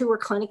psych, 2 were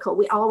clinical.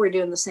 We all were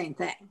doing the same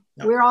thing.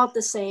 We're all at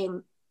the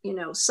same,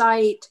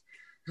 site.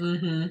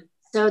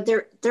 So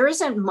there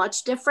isn't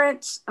much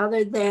difference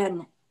other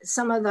than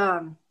some of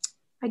the,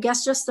 I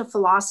guess, just the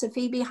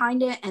philosophy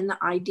behind it and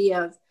the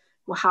idea of,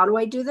 well, how do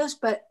I do this?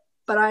 But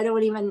I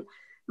don't even,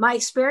 my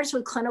experience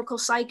with clinical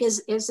psych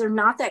is they're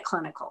not that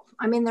clinical.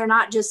 I mean, they're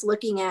not just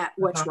looking at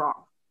what's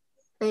wrong.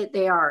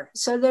 They are.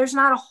 So there's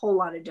not a whole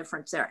lot of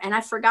difference there. And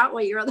I forgot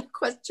what your other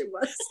question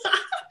was.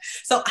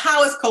 So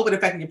how is COVID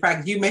affecting your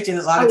practice? You mentioned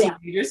a lot of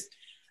teenagers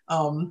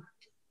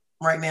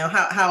right now.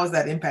 How has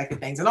that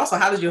impacted things? And also,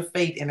 how does your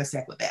faith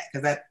intersect with that?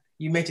 Because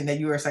you mentioned that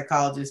you were a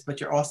psychologist,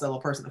 but you're also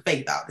a person of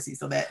faith, obviously.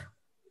 So that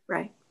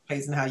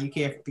plays in how you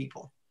care for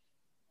people.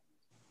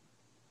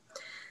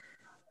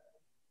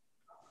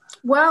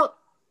 Well,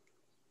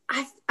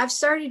 I've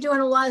started doing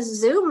a lot of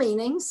Zoom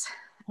meetings.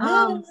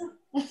 A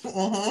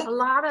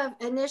lot of,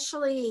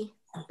 initially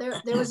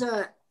there was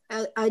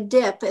a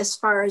dip as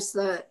far as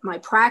my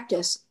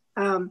practice,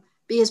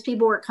 because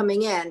people weren't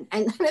coming in.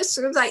 And then as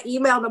soon as I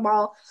emailed them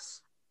all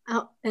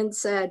and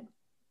said,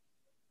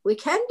 we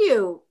can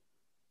do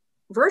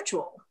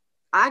virtual,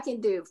 I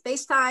can do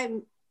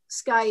FaceTime,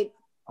 Skype,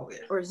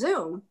 or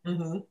Zoom.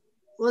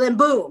 Well, then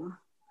boom.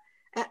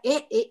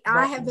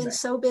 I have been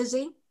so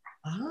busy.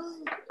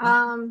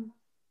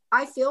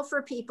 I feel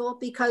for people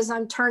because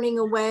I'm turning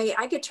away.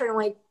 I could turn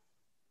away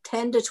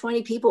 10 to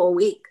 20 people a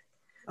week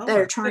that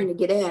are trying to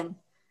get in.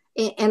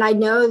 And I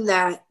know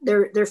that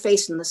they're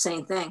facing the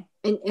same thing.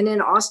 And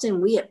in Austin,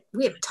 we have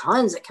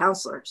tons of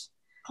counselors.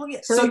 Oh yeah.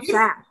 So it's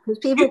sad because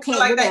people can't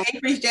like do that that.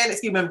 Increase, Janet,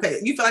 excuse me,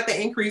 you feel like the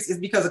increase is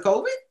because of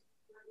COVID?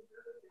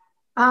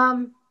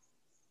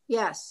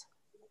 Yes.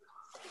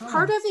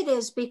 Part of it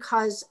is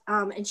because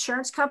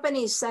insurance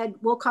companies said,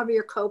 we'll cover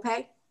your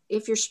copay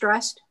if you're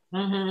stressed.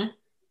 Mm-hmm.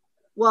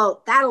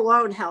 Well, that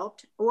alone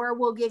helped. Or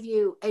we'll give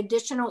you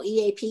additional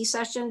EAP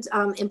sessions,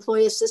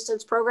 employee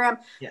assistance program,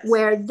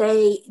 where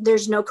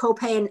there's no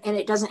copay and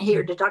it doesn't hit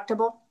your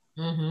deductible.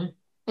 Mm-hmm.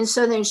 And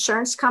so the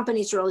insurance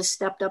companies really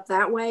stepped up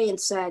that way and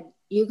said,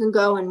 you can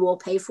go and we'll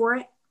pay for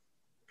it.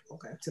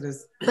 Okay. So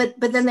there's... But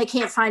then they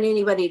can't find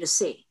anybody to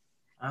see.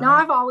 Now,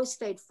 I've always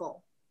stayed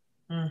full.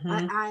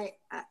 Mm-hmm.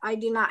 I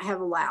do not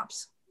have a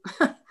lapse.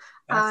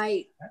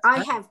 I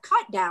have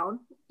cut down,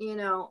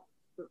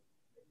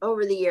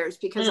 over the years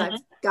because I've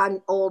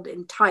gotten old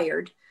and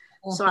tired.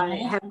 So I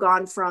have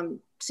gone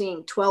from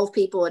seeing 12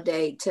 people a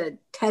day to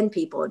 10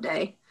 people a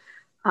day.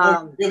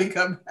 Really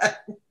come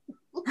back.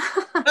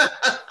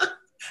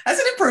 That's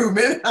an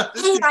improvement.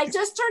 Hey, I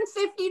just turned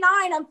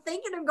 59. I'm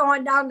thinking of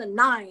going down to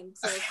 9.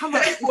 So come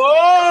on.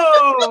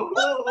 Whoa!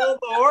 Hold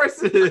the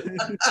horses.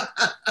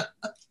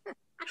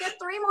 I got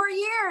 3 more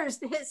years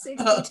to hit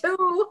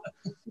 62.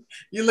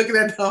 You're looking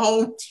at the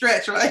home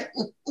stretch, right?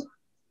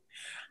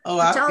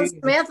 I'm telling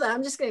Samantha,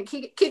 I'm just going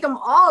to kick them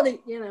all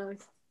to,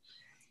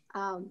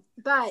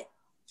 but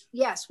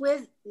yes,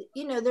 with,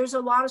 there's a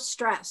lot of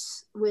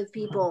stress with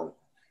people,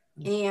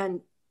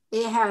 and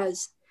it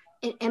has,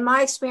 in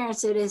my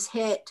experience, it has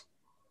hit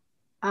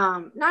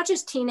not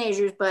just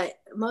teenagers, but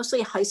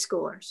mostly high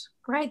schoolers,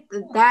 right?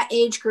 That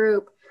age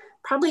group,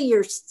 probably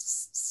your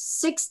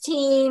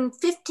 15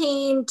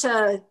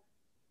 to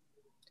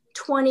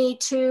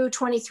 22,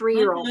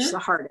 23-year-olds, the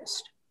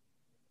hardest.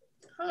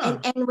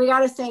 And we got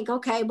to think,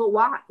 okay, but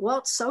why? Well,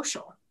 it's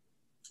social.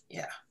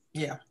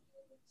 Yeah.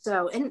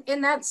 So,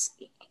 and that's,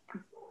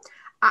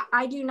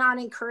 I do not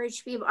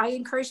encourage people. I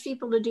encourage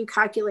people to do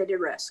calculated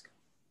risk.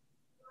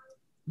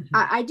 Mm-hmm.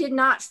 I did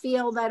not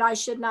feel that I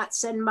should not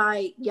send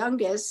my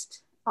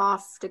youngest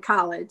off to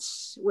college,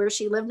 where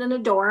she lived in a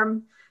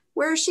dorm,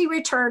 where she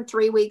returned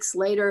 3 weeks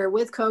later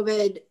with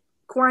COVID,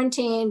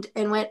 quarantined,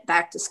 and went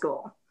back to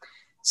school.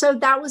 So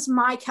that was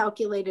my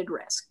calculated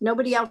risk.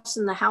 Nobody else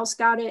in the house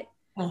got it.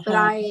 But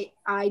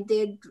I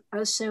did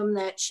assume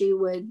that she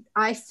would.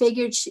 I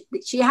figured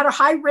she had a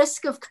high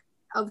risk of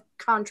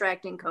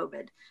contracting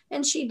COVID,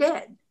 and she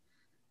did.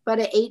 But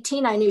at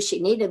 18, I knew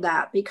she needed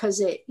that because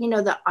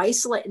the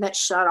isolate that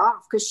shut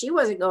off, because she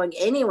wasn't going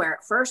anywhere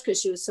at first because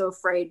she was so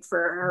afraid for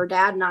her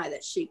dad and I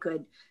that she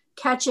could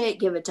catch it,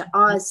 give it to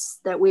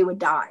us, that we would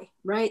die,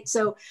 right?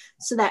 So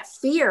that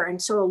fear,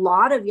 and so a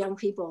lot of young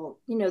people,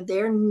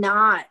 they're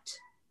not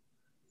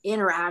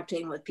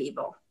interacting with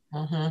people.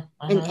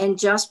 And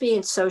just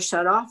being so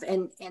shut off.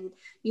 And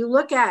you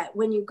look at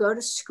when you go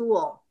to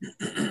school,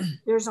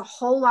 there's a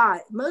whole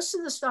lot. Most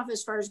of the stuff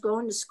as far as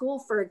going to school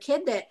for a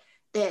kid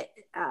that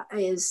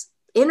is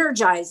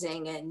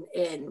energizing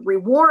and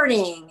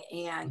rewarding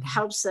and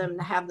helps them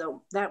to have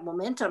that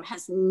momentum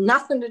has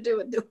nothing to do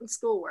with doing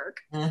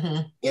schoolwork.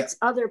 It's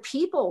other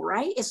people,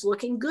 right? It's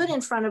looking good in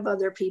front of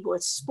other people.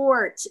 It's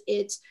sports.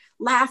 It's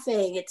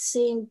laughing. It's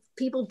seeing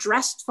people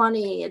dressed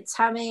funny. It's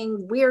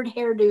having weird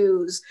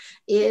hairdos.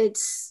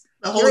 It's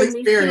the whole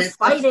experience.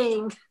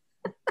 Fighting.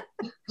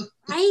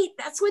 Right?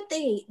 That's what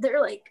they're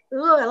like,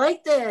 oh, I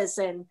like this.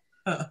 And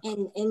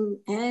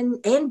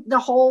the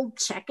whole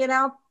checking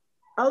out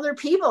other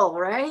people,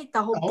 right?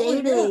 The whole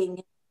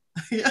dating.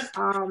 Yeah.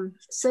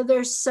 So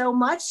there's so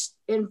much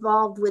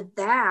involved with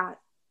that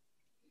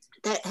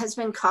has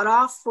been cut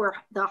off for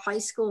the high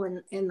school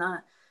and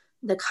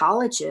the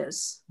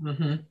colleges.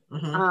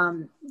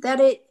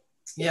 That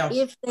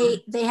if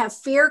they have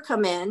fear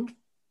come in,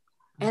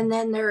 and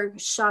then they're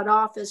shut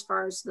off as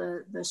far as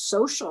the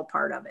social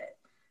part of it.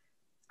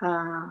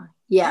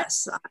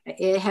 Yes,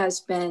 it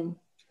has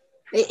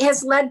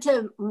led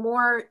to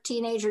more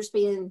teenagers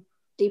being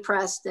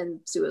depressed and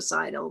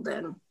suicidal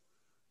than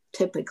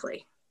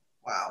typically.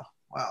 Wow.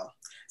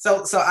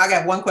 So I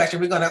got one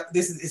question.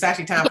 It's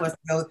actually time for us to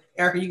go.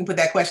 Erica, you can put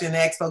that question and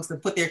ask folks to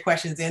put their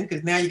questions in,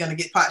 because now you're going to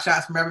get pot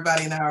shots from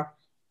everybody in our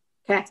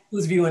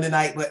who's viewing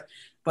tonight.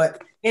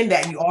 But in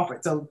that you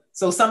offered. So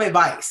some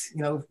advice,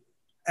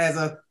 as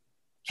a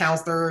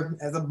counselor,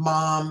 as a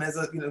mom, as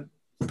a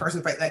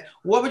person like that,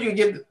 what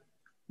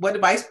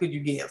advice would you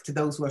give to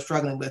those who are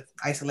struggling with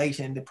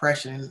isolation,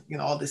 depression,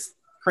 all this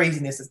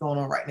craziness that's going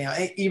on right now?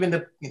 Even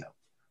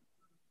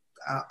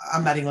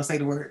I'm not even gonna say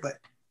the word, but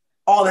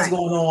all that's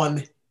going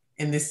on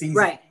in this season.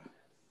 Right.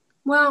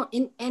 Well,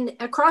 and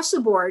across the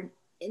board,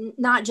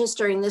 not just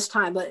during this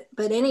time, but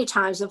any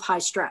times of high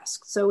stress.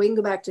 So we can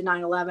go back to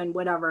 9/11,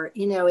 whatever,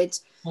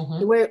 it's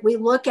where we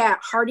look at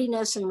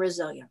hardiness and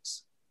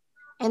resilience.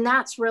 And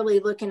that's really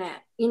looking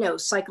at,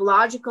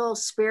 psychological,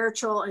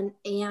 spiritual,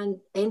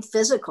 and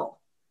physical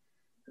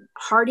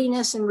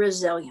hardiness and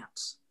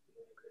resilience.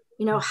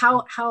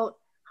 How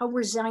how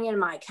resilient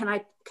am I?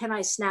 Can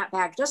I snap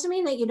back? Doesn't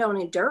mean that you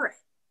don't endure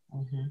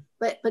it,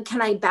 but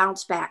can I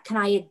bounce back? Can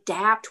I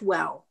adapt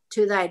well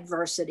to the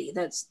adversity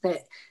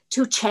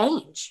to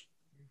change?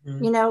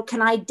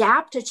 Can I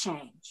adapt to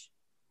change?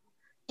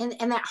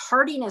 And that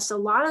hardiness, a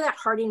lot of that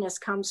hardiness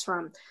comes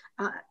from,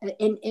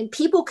 and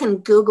people can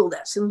Google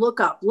this and look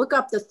up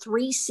the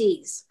 3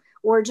 C's,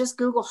 or just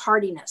Google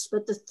hardiness,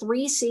 but the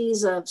 3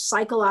 C's of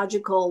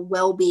psychological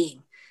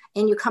well-being.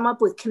 And you come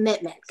up with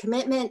commitment.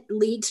 Commitment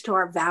leads to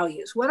our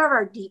values. What are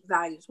our deep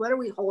values? What are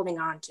we holding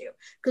on to?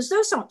 Because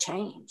those don't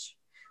change.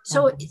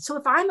 So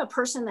if I'm a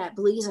person that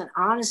believes in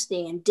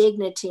honesty and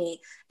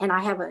dignity, and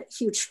I have a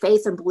huge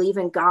faith and believe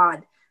in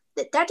God,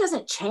 that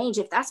doesn't change.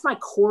 If that's my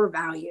core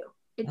value,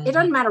 it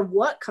doesn't matter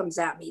what comes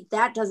at me,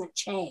 that doesn't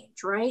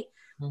change, right?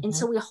 And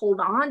so we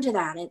hold on to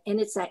that. And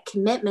it's that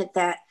commitment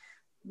that,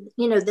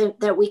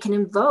 that we can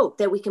invoke,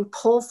 that we can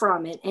pull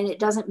from it. And it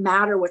doesn't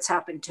matter what's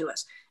happened to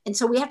us. And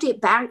so we have to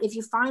get back. If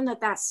you find that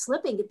that's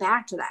slipping, get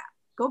back to that.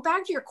 Go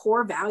back to your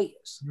core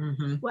values.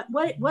 What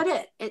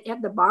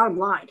at the bottom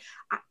line,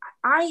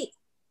 I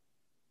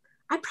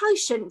probably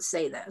shouldn't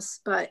say this,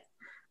 but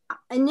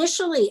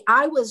initially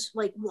I was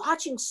like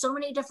watching so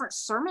many different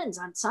sermons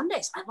on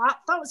Sundays. I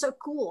thought it was so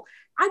cool.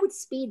 I would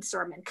speed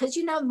sermon because,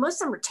 most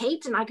of them were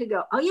taped and I could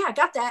go, oh yeah, I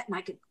got that. And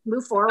I could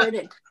move forward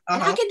and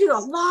I could do a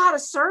lot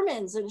of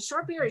sermons in a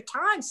short period of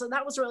time. So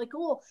that was really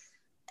cool.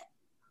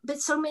 But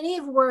so many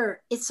of them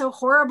it's so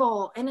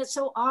horrible and it's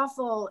so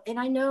awful. And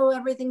I know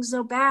everything's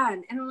so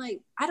bad. And I'm like,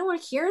 I don't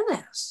want to hear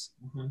this.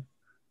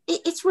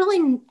 It's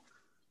really,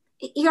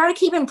 you got to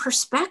keep in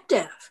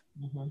perspective.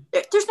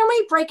 There's nobody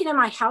breaking in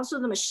my house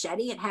with a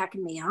machete and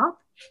hacking me up.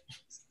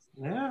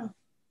 Yeah.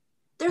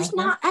 There's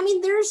not,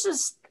 there's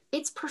just,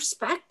 it's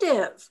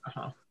perspective.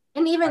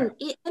 And even,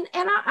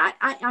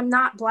 I'm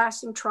not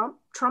blasting Trump.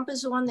 Trump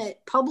is the one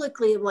that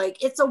publicly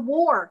it's a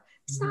war.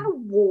 It's not a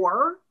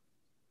war.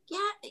 Yeah.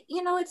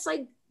 It's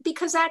like,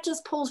 because that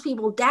just pulls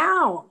people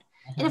down.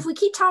 And if we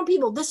keep telling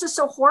people, this is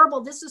so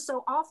horrible, this is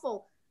so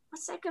awful,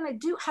 what's that going to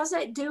do? How's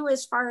that do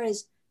as far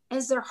as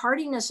their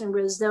hardiness and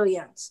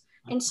resilience?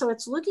 And so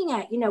it's looking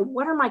at,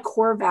 what are my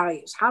core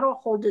values? How do I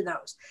hold to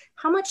those?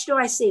 How much do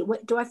I see?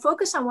 What do I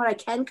focus on what I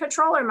can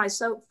control, or am I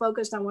so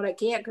focused on what I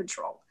can't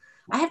control?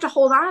 I have to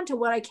hold on to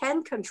what I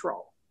can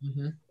control.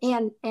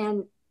 And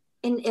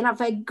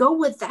if I go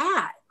with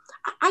that,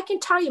 I can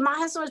tell you, my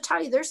husband will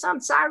tell you, there's some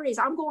Saturdays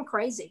I'm going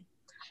crazy.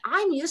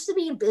 I'm used to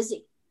being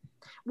busy.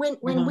 When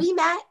we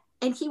met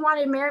and he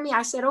wanted to marry me,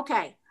 I said,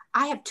 okay,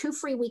 I have 2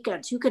 free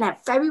weekends. You can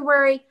have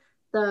February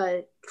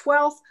the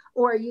 12th,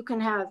 or you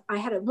can have, I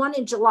had one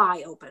in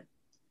July open.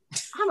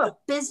 I'm a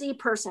busy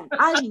person.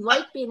 I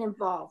like being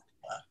involved.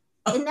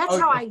 And that's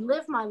how I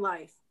live my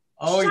life.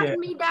 Shutting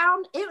me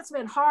down, it's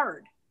been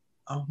hard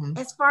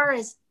as far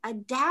as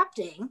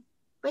adapting,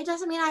 but it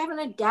doesn't mean I haven't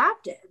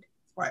adapted.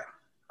 Right.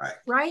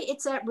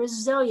 It's that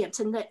resilience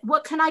and that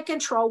what can I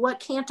control? What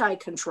can't I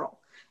control?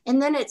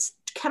 And then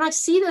can I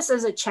see this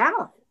as a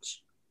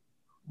challenge?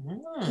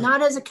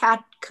 Not as a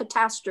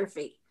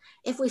catastrophe.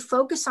 If we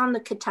focus on the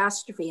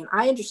catastrophe, and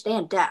I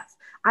understand death.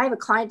 I have a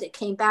client that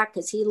came back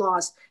because he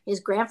lost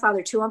his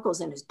grandfather, 2 uncles,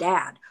 and his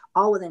dad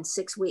all within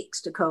 6 weeks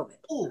to COVID.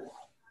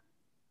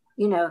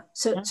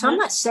 So I'm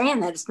not saying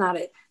that it's not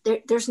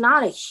there's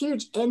not a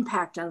huge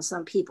impact on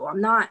some people.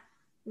 I'm not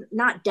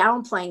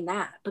downplaying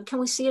that, but can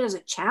we see it as a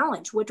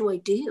challenge? What do I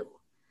do?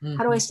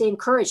 How do I stay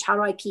encouraged? How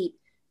do I keep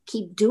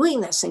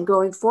doing this and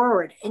going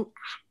forward? And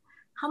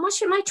how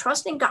much am I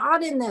trusting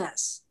God in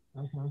this?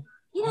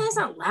 He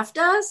hasn't left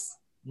us.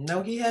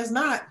 No, he has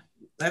not.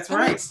 That's and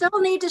right. We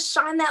still need to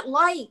shine that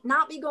light,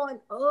 not be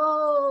going,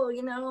 I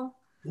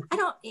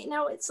don't,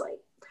 it's like,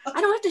 I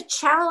don't have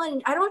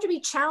to be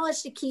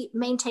challenged to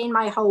maintain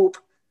my hope.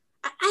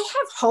 I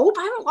have hope.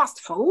 I haven't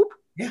lost hope.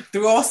 Yeah,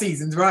 through all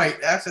seasons, right?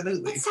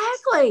 Absolutely.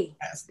 Exactly.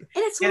 And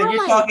it's and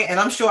you're talking, and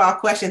I'm sure our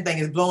question thing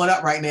is blowing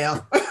up right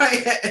now,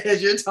 right?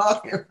 As you're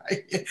talking,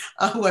 right?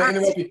 I want to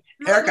interrupt you.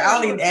 Erica,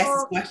 I'll even ask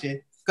this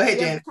question. Go ahead,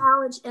 Jan.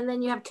 Challenge, and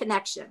then you have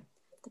connection.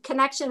 The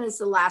connection is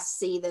the last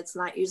C that's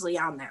not usually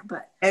on there.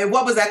 And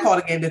what was that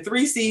called again? The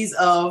 3 C's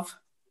of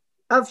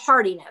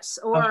hardiness,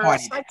 or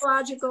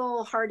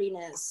psychological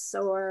hardiness,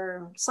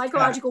 or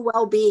psychological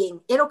well-being.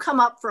 It'll come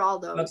up for all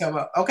those. It'll come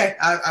up. Okay,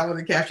 I want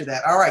to capture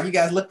that. All right, you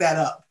guys look that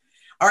up.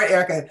 All right,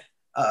 Erica,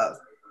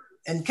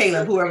 and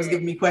Caleb, whoever's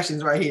giving me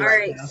questions right here. All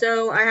right,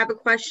 so I have a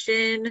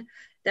question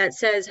that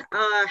says,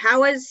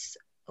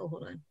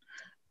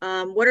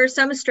 what are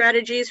some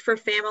strategies for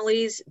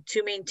families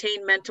to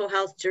maintain mental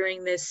health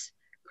during this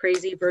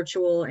crazy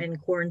virtual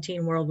and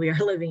quarantine world we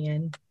are living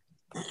in?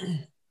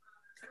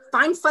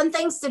 Find fun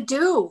things to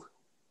do.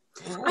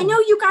 I know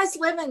you guys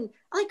live in,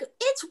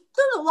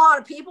 there's a lot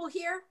of people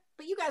here,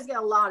 but you guys get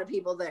a lot of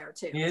people there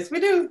too. Yes, we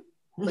do.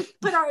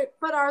 But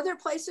are there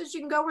places you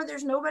can go where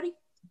there's nobody?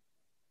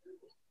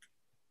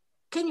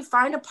 Can you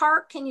find a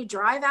park? Can you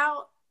drive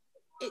out?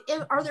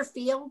 Are there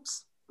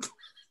fields?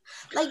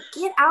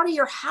 Get out of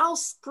your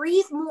house,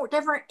 breathe more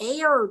different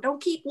air.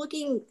 Don't keep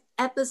looking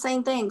at the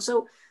same thing.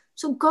 So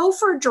go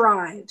for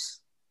drives.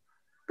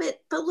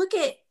 But look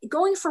at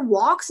going for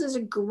walks is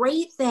a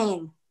great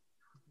thing.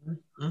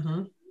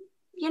 Mm-hmm.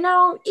 You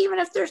know, even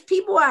if there's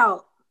people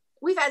out.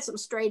 We've had some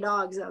stray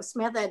dogs though.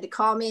 Samantha had to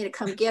call me to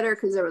come get her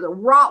because there was a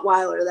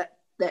Rottweiler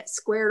that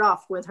squared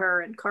off with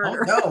her and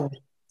Carter. Oh no,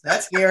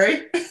 that's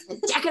scary.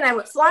 And Jack and I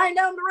went flying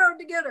down the road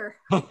to get her.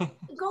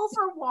 Go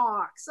for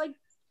walks,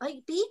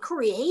 like be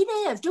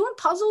creative. Doing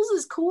puzzles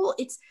is cool.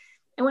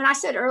 And when I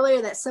said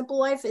earlier that simple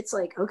life, it's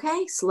like,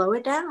 okay, slow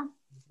it down.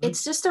 Mm-hmm.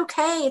 It's just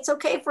okay. It's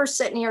okay if we're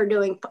sitting here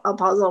doing a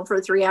puzzle for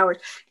 3 hours,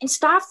 and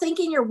stop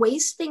thinking you're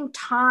wasting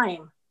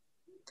time.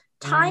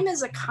 Time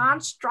is a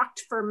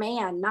construct for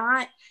man,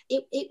 not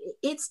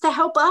it's to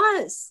help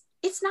us.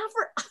 It's not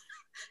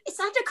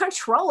to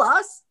control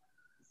us.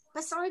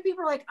 But so many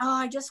people are like, oh,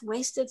 I just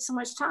wasted so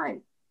much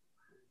time.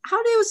 How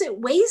was it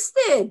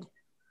wasted?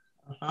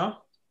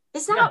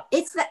 It's not,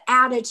 it's the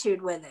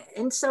attitude with it.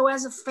 And so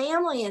as a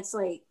family, it's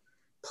like,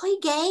 play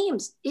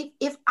games.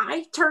 If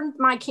I turned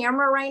my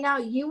camera right now,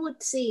 you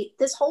would see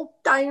this whole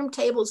dining room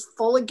table is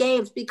full of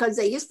games because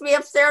they used to be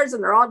upstairs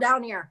and they're all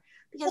down here.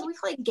 Because we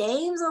play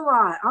games a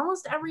lot,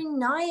 almost every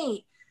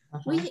night.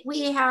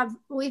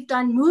 We've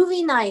done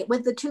movie night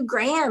with the 2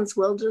 grands.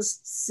 We'll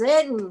just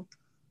sit and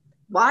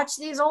watch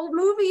these old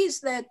movies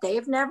that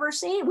they've never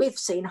seen. We've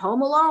seen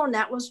Home Alone.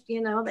 That was, they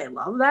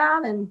love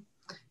that.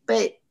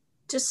 But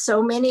just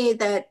so many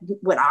that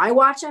would I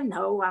watch them?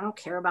 No, I don't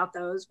care about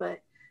those.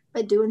 But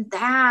doing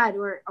that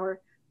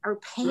or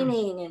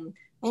painting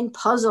and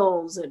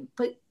puzzles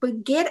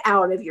but get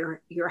out of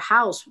your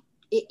house.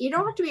 You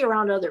don't have to be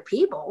around other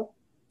people.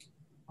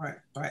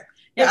 Right.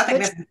 Yeah, I think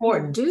that's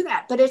important. Do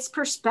that, but it's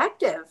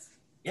perspective.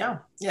 Yeah.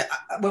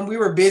 When we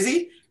were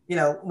busy,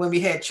 when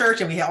we had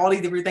church and we had all these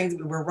different things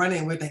we were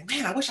running, we're like,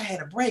 man, I wish I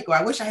had a break, or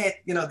I wish I had,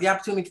 the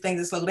opportunity for things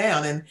to slow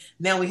down. And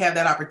now we have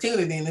that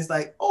opportunity, and it's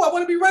like, oh, I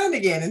want to be running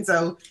again. And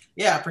so,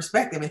 yeah,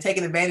 perspective and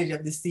taking advantage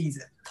of this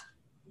season.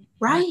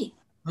 Right.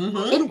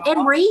 Mm-hmm.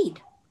 And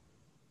read.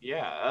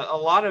 Yeah, a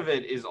lot of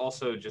it is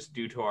also just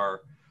due to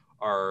our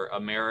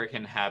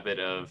American habit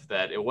of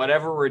that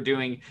whatever we're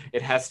doing,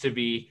 it has to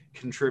be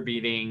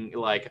contributing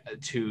like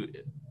to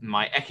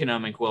my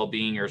economic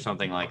well-being or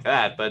something like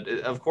that. But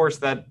of course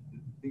that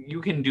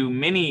you can do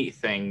many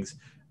things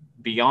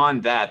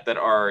beyond that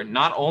are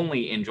not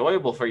only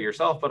enjoyable for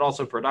yourself, but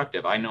also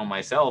productive. I know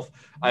myself,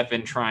 I've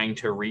been trying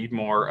to read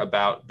more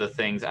about the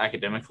things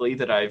academically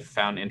that I've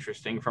found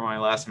interesting from my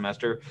last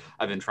semester.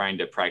 I've been trying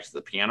to practice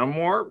the piano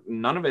more.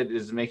 None of it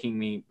is making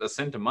me a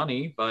cent of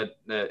money, but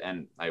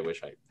and I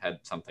wish I had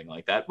something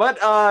like that. But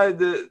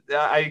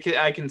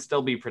I can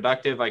still be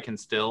productive. I can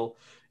still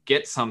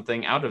get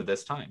something out of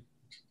this time.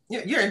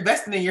 You're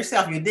investing in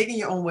yourself. You're digging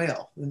your own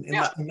well.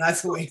 And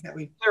that's the way that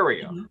we. There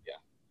we go. Mm-hmm. Yeah.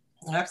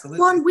 Absolutely.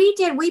 Well,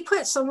 and we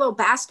put some little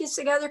baskets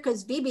together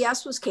because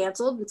VBS was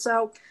canceled. And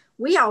so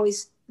we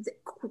always,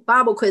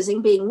 Bible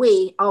quizzing being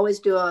we always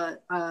do a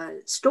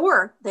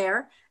store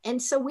there.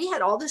 And so we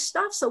had all this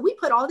stuff. So we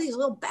put all these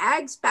little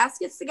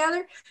baskets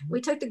together. We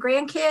took the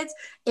grandkids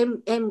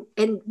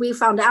and we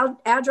found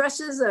out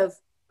addresses of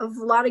a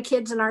lot of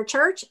kids in our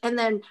church. And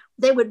then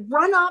they would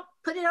run up,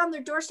 put it on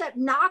their doorstep,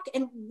 knock,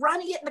 and run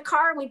and get in the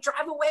car. And we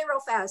drive away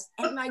real fast.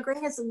 And my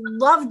grandkids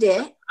loved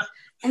it.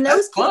 And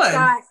those kids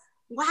got,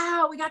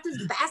 wow, we got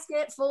this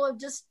basket full of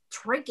just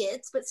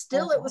trinkets, but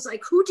still it was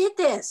like, who did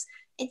this?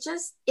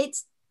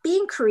 It's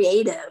being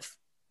creative.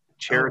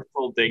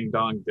 Charitable ding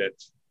dong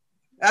ditch.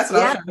 That's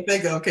what I was trying to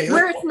think of. Okay.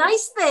 Where it's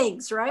nice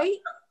things, right?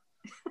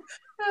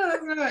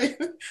 That's right.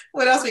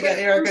 What else we got,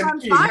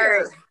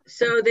 Erica?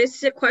 So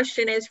this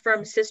question is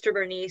from Sister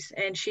Bernice,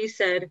 and she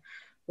said,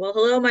 well,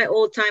 hello, my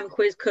old time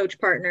quiz coach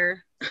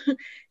partner.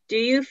 Do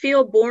you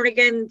feel born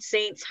again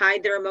saints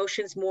hide their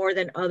emotions more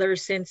than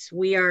others, since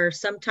we are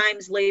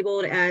sometimes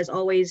labeled as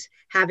always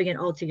having it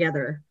all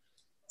together?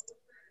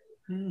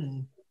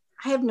 I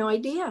have no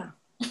idea.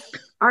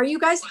 Are you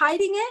guys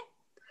hiding it?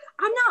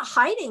 I'm not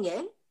hiding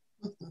it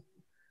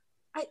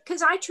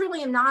because I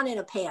truly am not in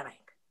a panic.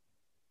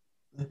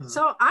 Mm-hmm.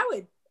 So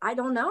I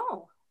don't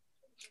know.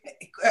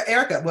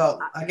 Erica,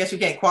 well, I guess you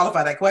can't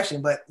qualify that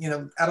question, but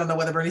I don't know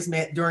whether Bernice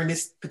meant during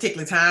this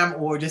particular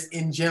time or just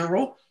in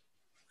general.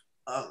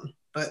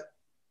 But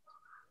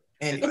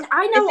anyway. And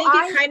I think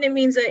it kind of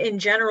means in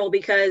general,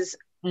 because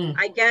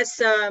I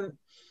guess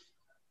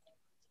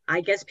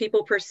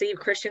people perceive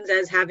Christians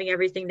as having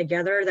everything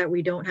together, that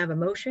we don't have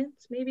emotions,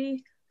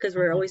 maybe because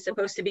we're always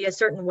supposed to be a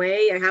certain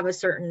way or have a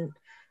certain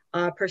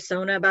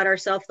persona about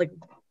ourselves. Like,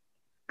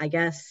 I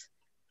guess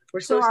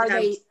we're supposed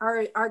to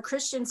have. Are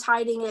Christians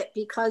hiding it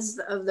because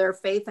of their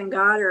faith in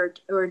God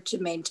or to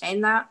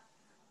maintain that?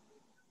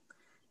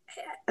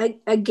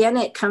 Again,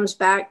 it comes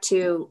back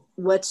to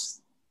what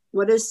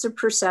is the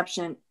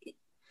perception.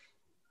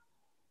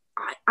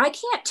 I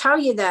can't tell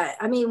you that.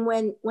 I mean,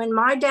 when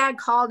my dad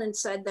called and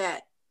said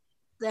that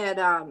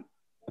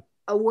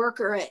a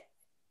worker at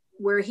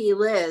where he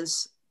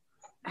lives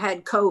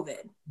had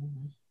COVID,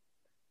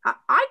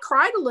 I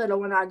cried a little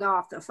when I got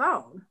off the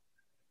phone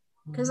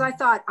because I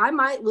thought I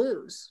might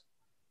lose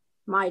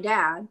my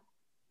dad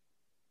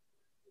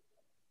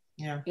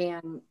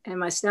and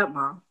my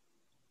stepmom.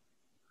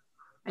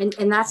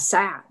 And that's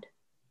sad.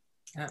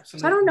 Absolutely.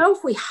 So I don't know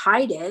if we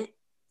hide it.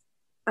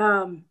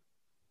 I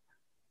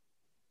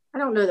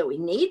don't know that we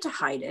need to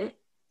hide it.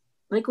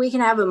 Like, we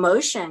can have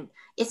emotion.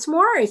 It's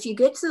more if you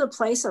get to the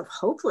place of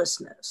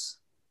hopelessness.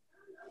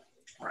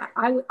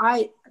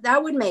 I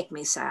that would make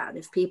me sad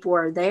if people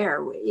are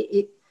there.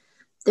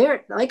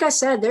 There, like I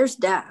said, there's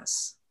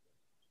deaths.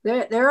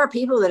 There are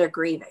people that are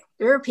grieving.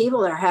 There are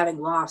people that are having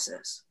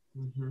losses.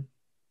 Mm-hmm.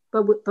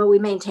 But we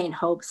maintain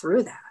hope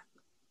through that.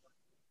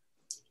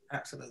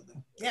 Absolutely.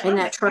 Yeah. And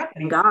that trust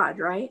in God,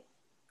 right?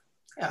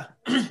 Yeah.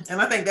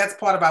 And I think that's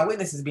part of our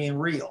witness is being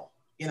real,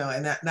 you know,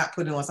 and not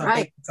putting on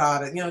something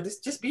facade. You know,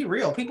 just be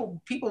real.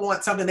 People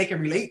want something they can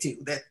relate to.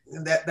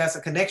 That's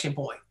a connection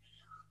point.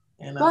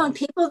 And, well, and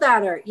people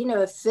that are, you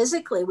know,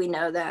 physically, we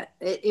know that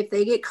if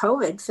they get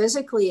COVID,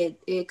 physically,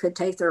 it could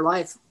take their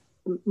life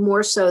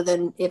more so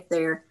than if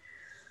they're,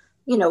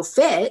 you know,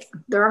 fit.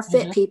 There are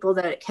fit people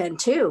that it can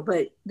too,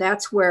 but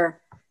that's where,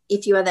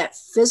 if you have that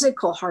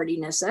physical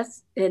hardiness,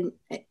 it's a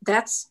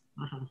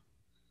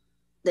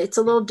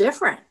little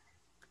different.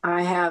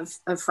 I have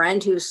a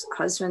friend whose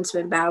husband's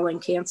been battling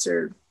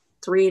cancer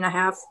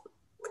 3.5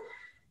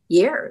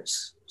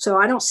 years, so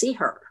I don't see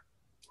her.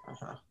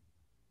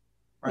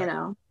 Right. You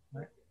know.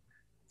 Right.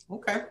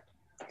 Okay.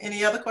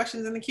 Any other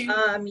questions in the queue?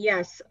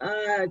 Yes.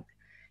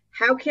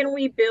 How can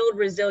we build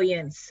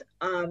resilience?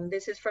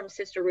 This is from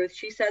Sister Ruth.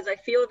 She says, I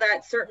feel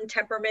that certain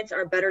temperaments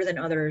are better than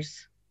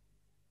others.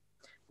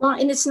 Well,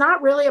 and it's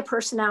not really a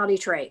personality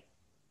trait.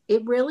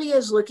 It really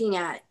is looking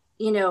at,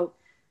 you know,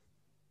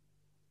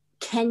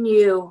 can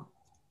you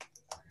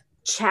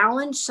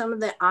challenge some of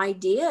the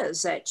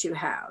ideas that you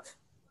have?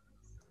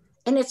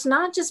 And it's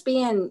not just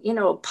being, you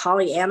know,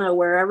 Pollyanna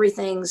where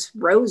everything's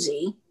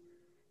rosy.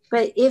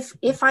 But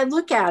if I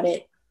look at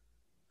it,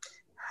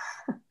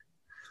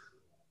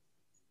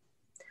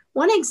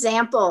 one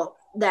example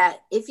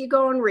that if you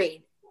go and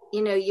read,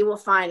 you know, you will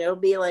find it'll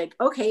be like,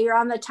 okay, you're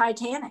on the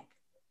Titanic.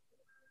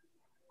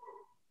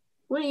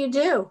 What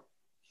do?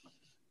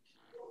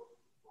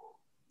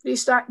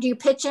 Do you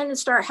pitch in and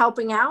start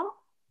helping out?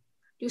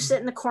 Do you sit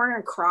in the corner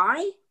and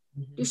cry?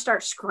 Do you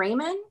start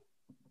screaming?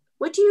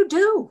 What do you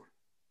do?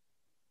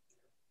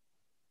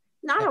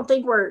 No, I don't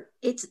think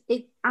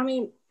I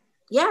mean,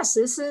 yes,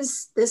 this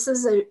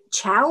is a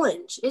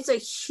challenge. It's a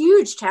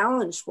huge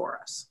challenge for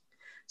us.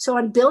 So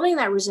on building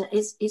that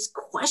resilience is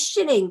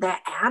questioning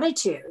that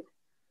attitude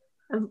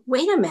of,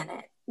 wait a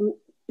minute,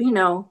 you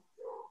know,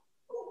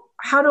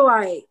 how do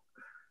I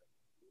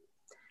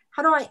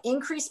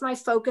increase my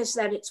focus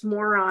that it's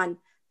more on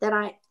that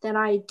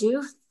I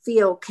do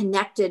feel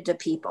connected to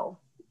people,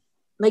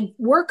 like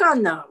work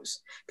on those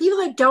people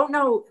that don't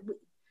know.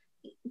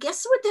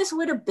 Guess what this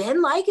would have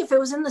been like if it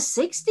was in the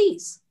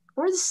 60s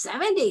or the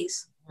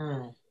 70s.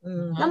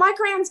 Mm-hmm. Now my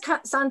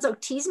grandson's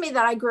tease me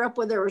that I grew up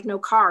where there was no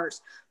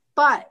cars,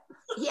 but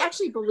he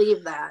actually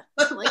believed that.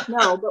 Like,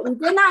 no, but we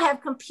did not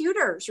have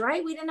computers,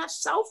 right? We didn't have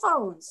cell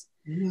phones.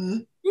 Mm-hmm.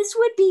 This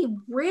would be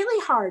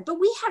really hard, but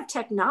we have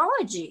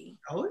technology.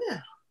 Oh yeah.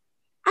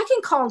 I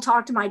can call and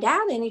talk to my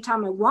dad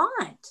anytime I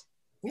want.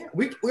 Yeah,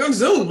 we're on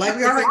Zoom like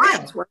we are right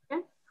now.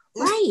 Working.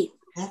 Right.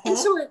 Mm-hmm. And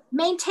so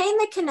maintain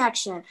the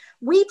connection.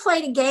 We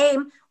played a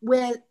game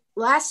with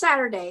last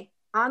Saturday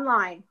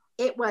online.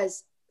 It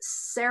was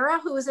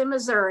Sarah, who was in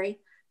Missouri,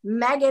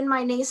 Megan,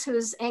 my niece,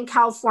 who's in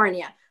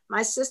California,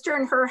 my sister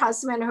and her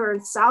husband, who are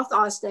in South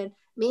Austin,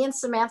 me and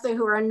Samantha,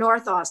 who are in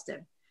North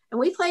Austin. And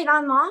we played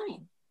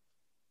online.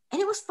 And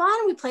it was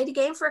fun. We played a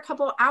game for a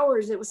couple of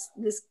hours. It was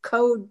this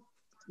code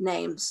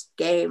names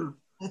game.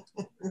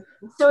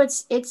 So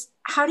it's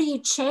how do you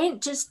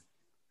change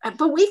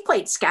but we've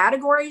played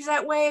categories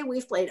that way.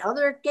 We've played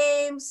other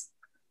games.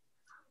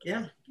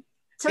 Yeah.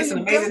 So it's an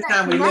amazing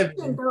time we live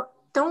in.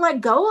 Don't let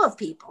go of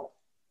people.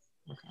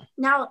 Okay.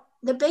 Now,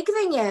 the big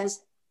thing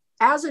is,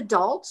 as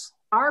adults,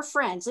 our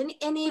friends, and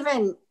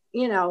even,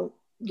 you know,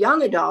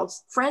 young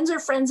adults, friends are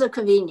friends of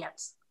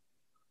convenience.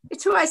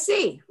 It's who I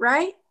see,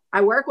 right?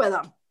 I work with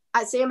them.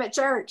 I see them at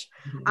church.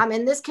 Mm-hmm. I'm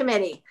in this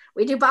committee.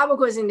 We do Bible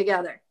quizzing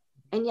together.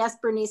 And yes,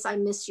 Bernice, I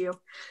miss you.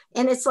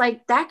 And it's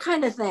like that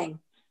kind of thing.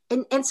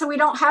 And so we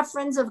don't have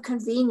friends of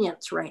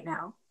convenience right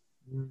now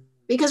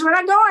because we're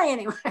not going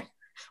anywhere.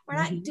 We're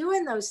not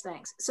doing those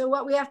things. So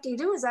what we have to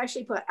do is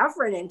actually put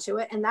effort into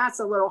it. And that's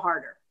a little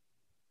harder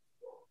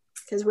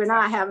because we're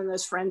not having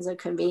those friends of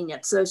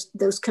convenience,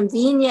 those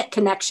convenient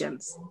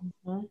connections.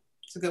 Mm-hmm.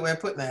 It's a good way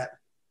of putting that.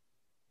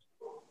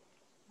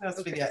 What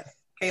else we got?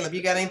 Caleb,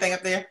 you got anything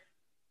up there?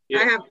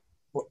 Yeah.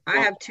 I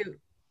have two.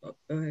 Oh,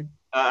 go ahead.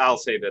 I'll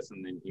say this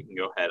and then you can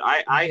go ahead.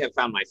 I have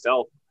found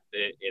myself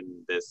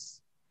in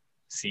this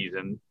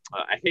season.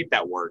 I hate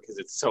that word because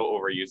it's so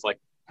overused. Like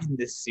in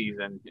this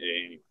season,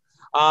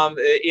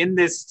 in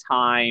this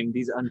time,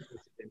 these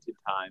unprecedented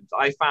times,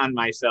 I found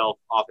myself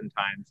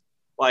oftentimes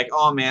like,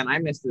 oh man, I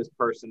miss this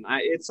person.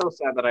 It's so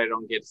sad that I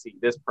don't get to see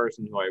this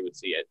person who I would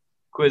see at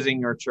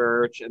quizzing or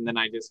church. And then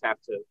I just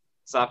have to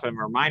stop and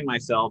remind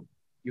myself,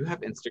 you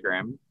have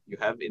Instagram, you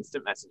have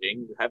instant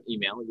messaging, you have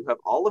email, you have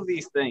all of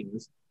these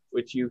things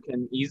which you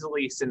can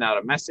easily send out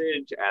a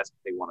message, ask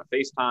if they want to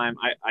FaceTime.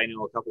 I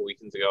know a couple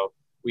weekends ago,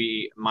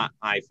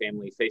 my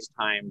family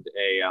FaceTimed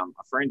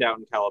a friend out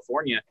in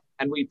California,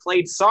 and we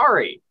played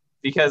Sorry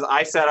because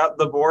I set up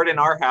the board in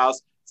our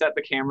house, set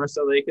the camera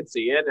so they could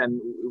see it, and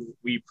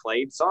we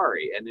played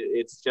Sorry, and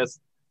it's just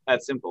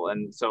that simple.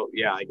 And so,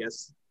 yeah, I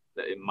guess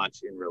much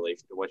in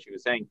relation to what she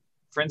was saying,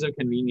 friends of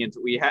convenience,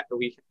 we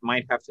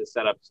might have to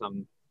set up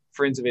some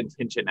friends of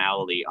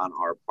intentionality on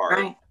our part,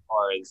 Right. as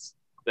far as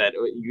that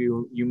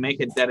you make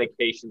a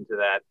dedication to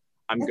that.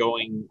 I'm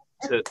going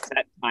to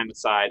set time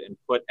aside and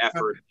put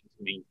effort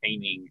into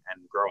maintaining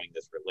and growing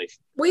this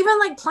relationship. We even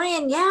like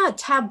playing,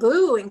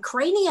 Taboo and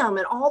Cranium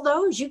and all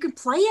those. You could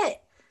play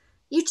it.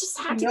 You just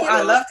have to get.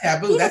 I love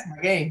Taboo. That's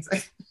my game.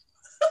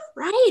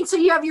 Right. So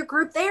you have your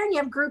group there, and you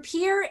have group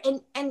here,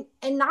 and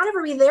not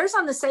everybody there's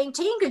on the same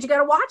team because you got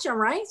to watch them,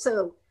 right?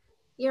 So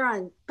you're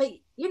on, but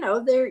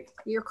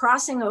you're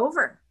crossing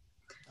over.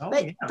 Oh,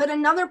 But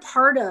another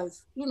part of,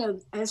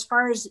 as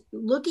far as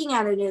looking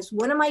at it is,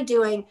 what am I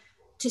doing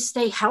to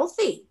stay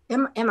healthy?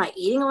 Am I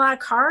eating a lot of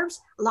carbs?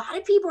 A lot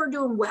of people are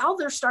doing well.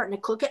 They're starting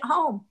to cook at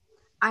home.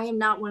 I am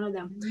not one of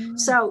them. Mm.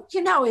 So,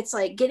 it's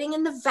like getting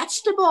into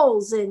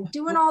vegetables and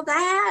doing all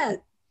that.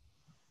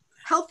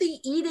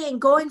 Healthy eating,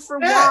 going for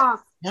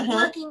walks,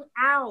 working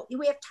out.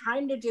 We have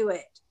time to do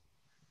it.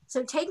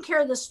 So taking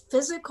care of this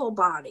physical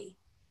body.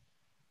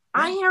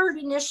 I heard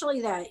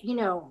initially that,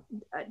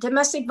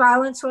 domestic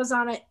violence was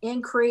on an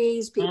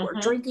increase. People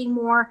are drinking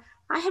more.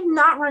 I have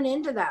not run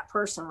into that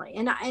personally.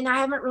 And I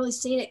haven't really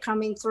seen it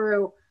coming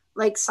through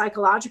like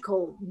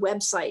psychological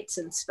websites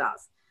and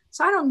stuff.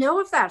 So I don't know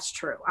if that's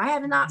true. I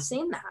have not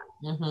seen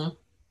that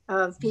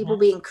of people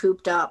being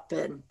cooped up.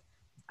 And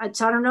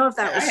so I don't know if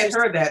that was. I had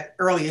heard that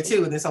earlier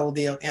too, in this whole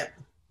deal.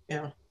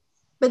 Yeah.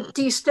 But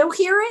do you still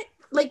hear it?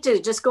 Like, did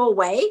it just go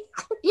away?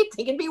 You'd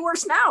think it'd be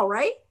worse now,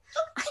 right?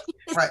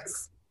 Right.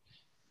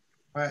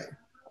 Right.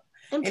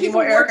 And Any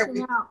people more, Erica?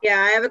 working out.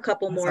 Yeah, I have a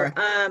couple more.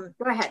 Go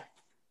ahead.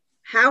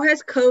 How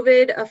has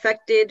COVID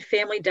affected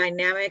family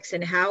dynamics,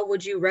 and how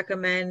would you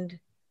recommend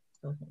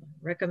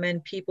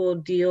people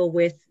deal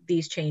with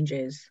these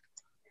changes?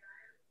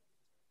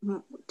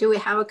 Do we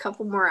have a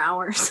couple more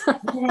hours?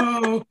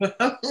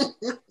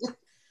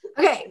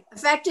 Okay,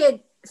 affected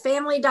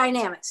family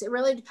dynamics. It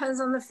really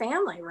depends on the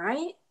family,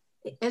 right?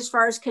 As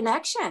far as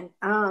connection.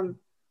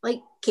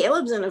 Like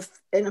Caleb's in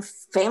a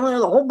family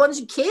with a whole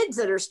bunch of kids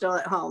that are still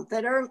at home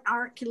that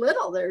aren't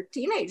little. They're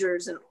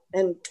teenagers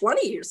and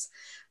 20s.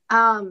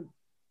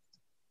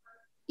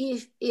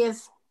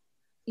 If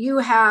you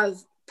have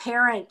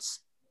parents,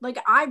 like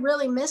I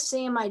really miss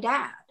seeing my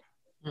dad.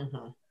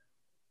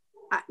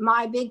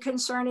 My big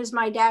concern is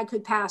my dad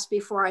could pass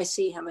before I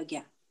see him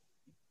again.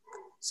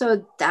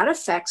 So that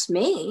affects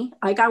me.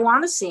 Like I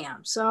want to see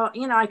him. So,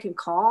 I can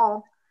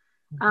call.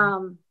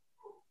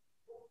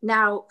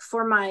 Now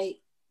for my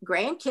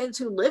grandkids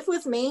who live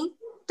with me,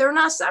 they're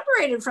not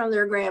separated from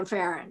their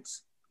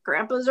grandparents.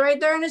 Grandpa's right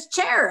there in his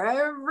chair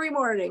every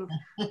morning.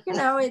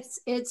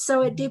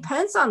 So it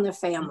depends on the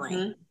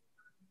family.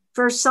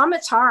 For some,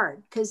 it's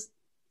hard because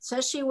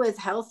especially with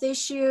health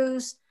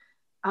issues,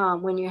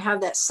 when you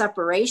have that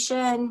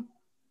separation,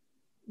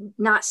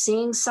 not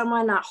seeing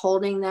someone, not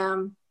holding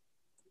them,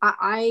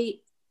 I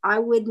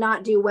would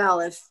not do well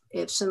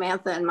if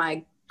Samantha and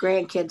my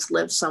grandkids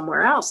lived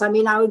somewhere else. I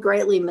mean, I would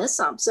greatly miss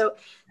them. So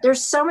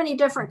there's so many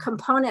different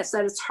components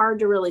that it's hard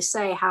to really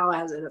say how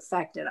has it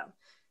affected them.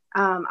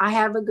 I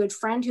have a good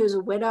friend who's a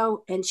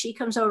widow, and she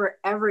comes over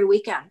every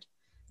weekend,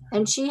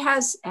 and she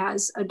has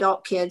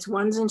adult kids.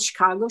 One's in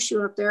Chicago. She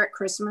went up there at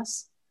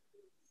Christmas,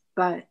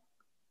 but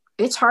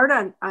it's hard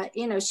on,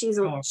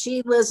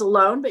 she lives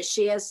alone, but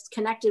she has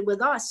connected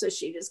with us. So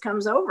she just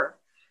comes over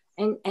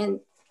and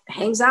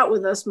hangs out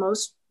with us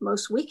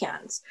most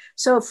weekends.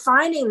 So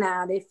finding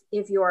that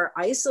if you're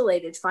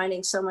isolated,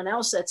 finding someone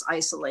else that's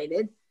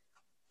isolated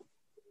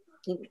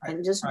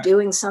and just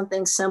doing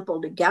something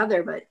simple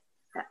together, but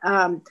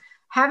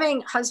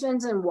having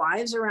husbands and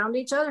wives around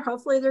each other,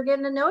 hopefully they're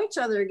getting to know each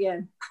other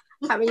again.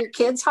 Having your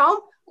kids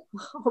home,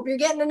 hope you're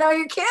getting to know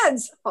your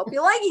kids. Hope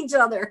you like each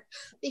other,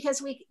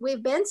 because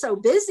we've been so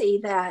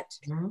busy that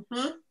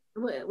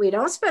we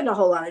don't spend a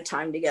whole lot of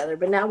time together,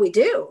 but now we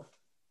do.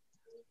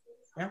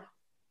 Yeah.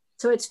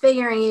 So it's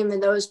figuring even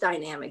those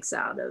dynamics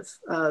out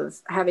of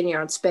having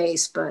your own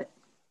space, but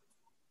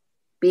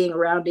being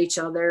around each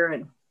other.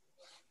 And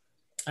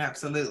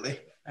Absolutely.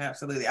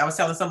 I was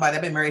telling somebody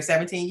I've been married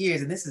 17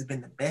 years, and this has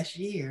been the best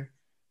year.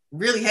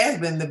 Really has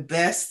been the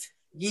best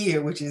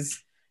year, which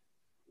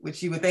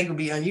you would think would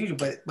be unusual,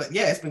 but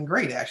yeah, it's been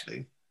great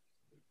actually.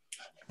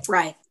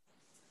 Right.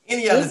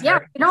 Any others? Yeah,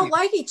 if you don't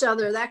like each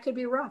other, that could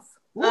be rough.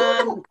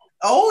 Oh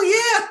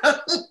yeah.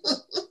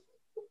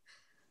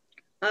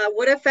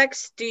 What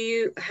effects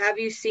have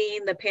you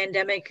seen the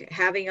pandemic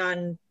having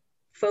on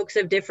folks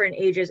of different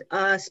ages,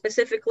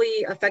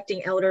 specifically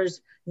affecting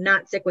elders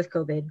not sick with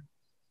COVID?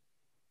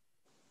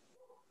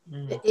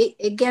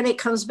 It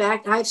comes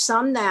back. I have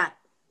some that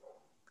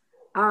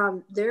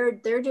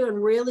they're doing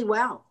really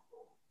well.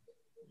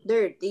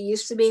 they're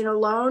used to being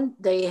alone.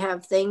 They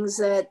have things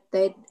that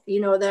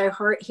you know, that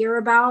I hear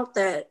about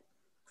that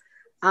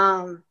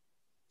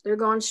they're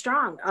going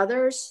strong.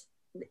 Others,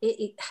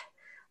 I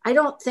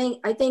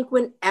think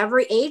when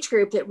every age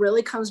group, it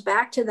really comes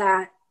back to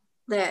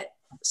that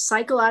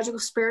psychological,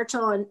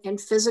 spiritual,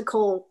 and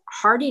physical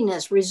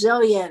hardiness,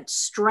 resilience,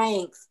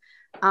 strength.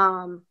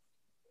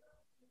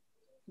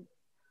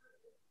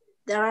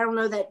 That I don't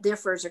know, that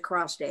differs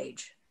across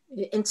age.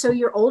 And so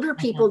your older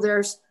people,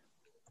 there's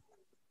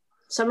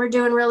some are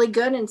doing really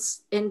good and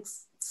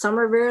some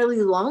are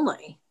really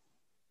lonely.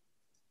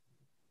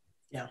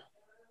 Yeah.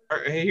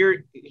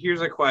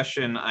 Here's a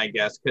question, I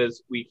guess,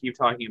 because we keep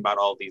talking about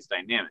all these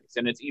dynamics,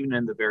 and it's even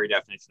in the very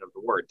definition of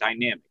the word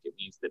dynamic. It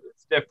means that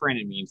it's different.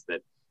 It means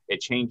that it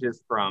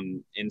changes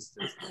from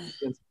instance to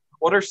instance.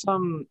 What are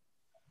some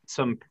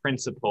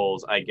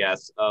principles, I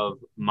guess, of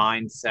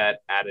mindset,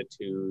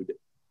 attitude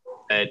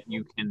that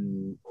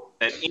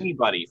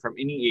anybody from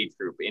any age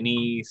group,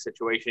 any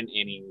situation,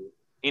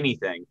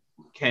 anything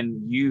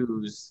can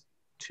use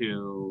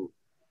to,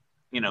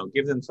 you know,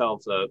 give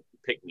themselves a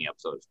pick-me-up,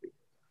 so to speak?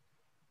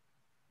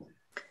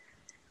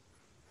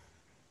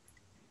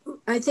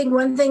 I think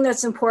one thing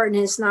that's important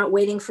is not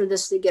waiting for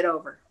this to get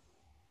over.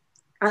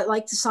 I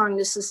like the song,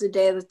 "This is the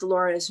day that the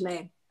Lord has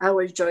made. I will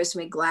rejoice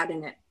and be glad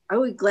in it." I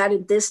will be glad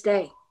in this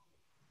day.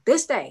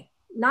 This day,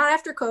 not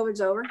after COVID's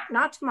over,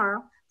 not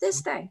tomorrow,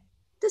 this day.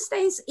 This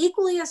day is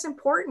equally as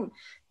important.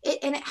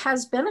 And it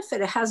has benefit,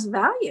 it has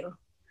value.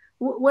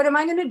 What am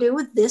I going to do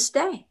with this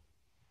day?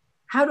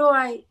 How do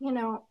I, you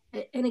know,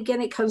 and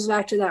again, it comes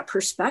back to that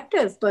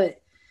perspective,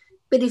 but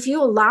if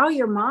you allow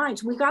your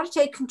minds, we got to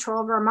take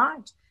control of our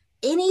minds.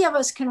 Any of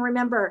us can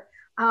remember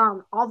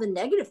all the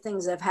negative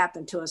things that have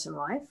happened to us in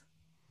life,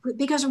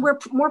 because we're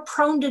more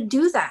prone to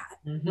do that,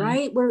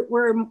 right?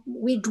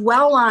 We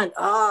dwell on,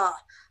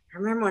 I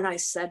remember when I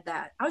said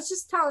that. I was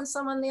just telling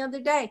someone the other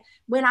day,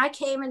 when I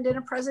came and did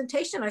a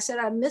presentation, I said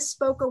I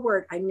misspoke a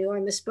word. I knew I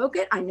misspoke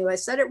it. I knew I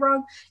said it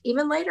wrong.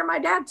 Even later, my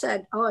dad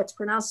said, "Oh, it's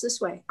pronounced this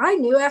way." I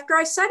knew after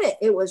I said it,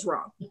 it was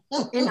wrong.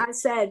 And I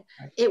said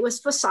it was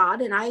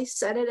facade, and I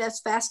said it as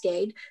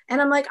Fascade.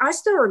 And I'm like, I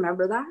still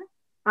remember that.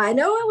 I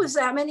know it was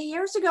that many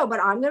years ago, but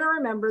I'm going to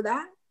remember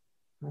that.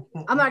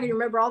 I'm not going to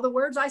remember all the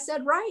words I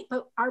said right,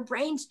 but our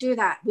brains do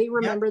that. We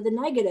remember the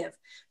negative.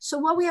 So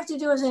what we have to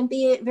do is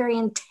be very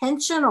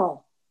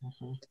intentional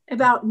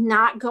about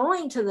not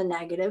going to the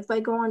negative by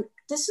going,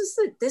 this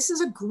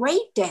is a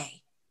great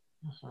day.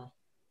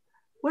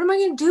 What am I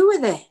going to do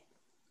with it?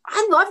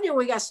 I loved it when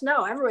we got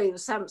snow. Everybody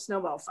was having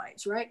snowball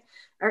fights, right?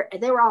 Or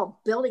they were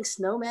all building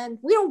snowmen.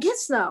 We don't get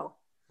snow.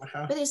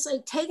 But it's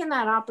like taking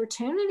that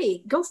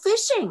opportunity, go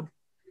fishing,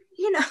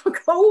 you know,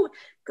 go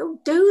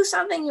do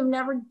something you've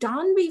never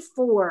done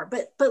before,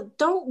 but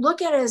don't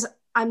look at it as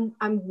I'm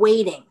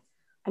waiting.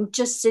 I'm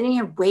just sitting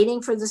here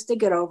waiting for this to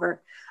get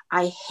over.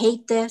 I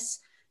hate this.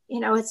 You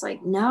know, it's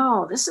like,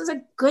 no, this is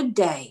a good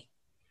day.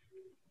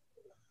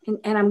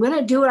 And I'm going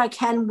to do what I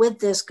can with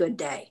this good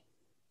day.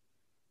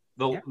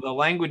 The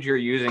language you're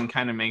using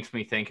kind of makes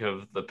me think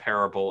of the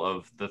parable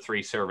of the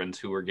three servants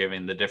who were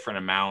given the different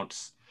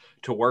amounts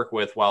to work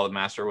with while the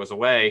master was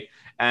away.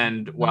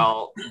 And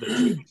while the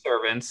two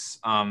servants,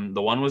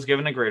 the one was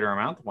given a greater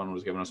amount, the one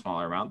was given a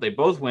smaller amount. They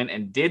both went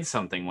and did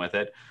something with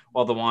it,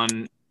 while the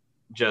one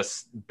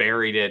just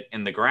buried it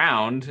in the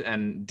ground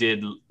and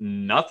did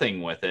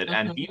nothing with it.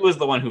 And he was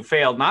the one who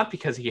failed, not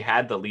because he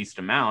had the least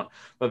amount,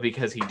 but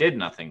because he did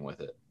nothing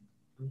with it.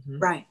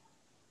 Right.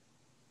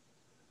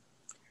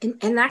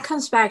 And that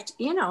comes back to,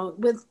 you know,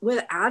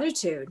 with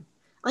attitude.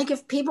 Like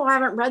if people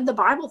haven't read the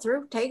Bible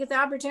through, take the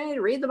opportunity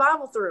to read the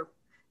Bible through.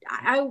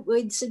 I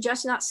would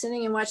suggest not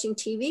sitting and watching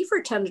TV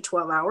for 10 to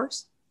 12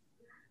 hours.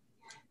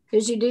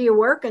 Because you do your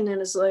work and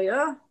then it's like,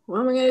 oh, what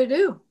am I going to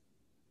do?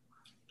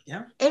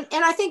 Yeah. And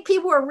I think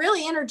people were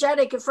really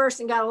energetic at first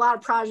and got a lot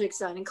of projects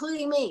done,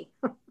 including me.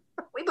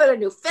 We put a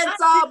new fence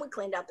up. We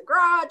cleaned out the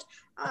garage.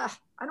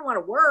 I don't want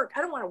to work.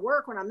 I don't want to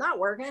work when I'm not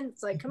working.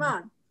 It's like, come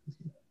on.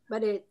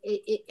 But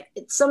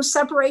it's some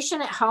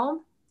separation at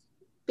home.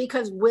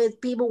 Because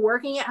with people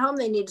working at home,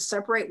 they need to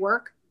separate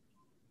work.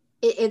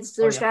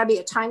 There's got to be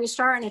a time you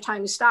start and a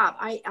time you stop.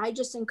 I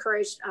just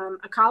encouraged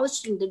a college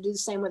student to do the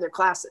same with her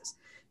classes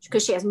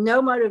because she has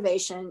no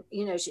motivation.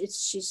 You know,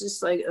 she's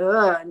just like,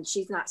 ugh, and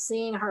she's not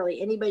seeing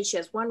hardly anybody. She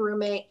has one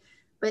roommate,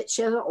 but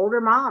she has an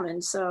older mom.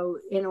 And so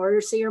in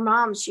order to see her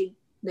mom,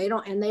 they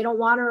don't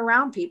want her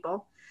around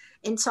people.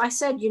 And so I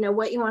said, you know,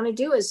 what you want to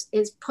do is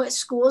put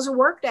school as a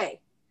work day.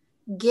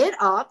 Get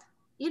up.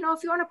 You know,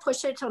 if you want to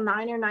push it till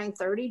 9 or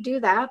 9:30,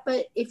 do that.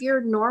 But if you're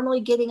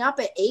normally getting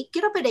up at 8,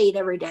 get up at 8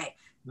 every day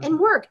and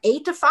work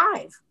 8 to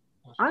 5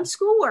 on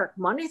schoolwork,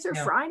 Monday through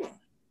Friday.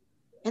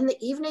 And the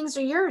evenings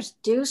are yours.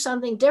 Do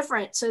something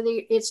different so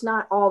that it's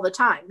not all the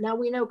time. Now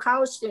we know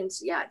college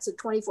students, it's a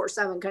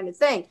 24/7 kind of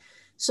thing.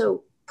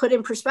 So put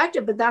in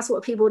perspective, but that's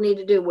what people need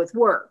to do with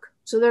work.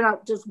 So they're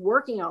not just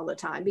working all the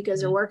time because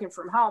they're working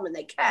from home and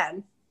they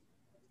can.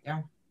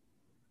 Yeah.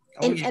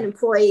 And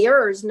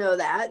employers know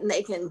that and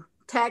they can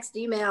text,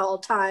 email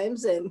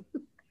times and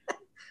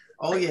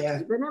Oh yeah.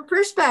 Keep it in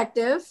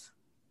perspective.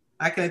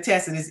 I can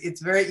attest it.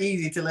 It's very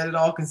easy to let it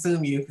all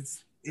consume you.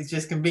 It's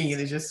just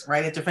convenient. It's just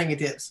right at your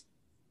fingertips.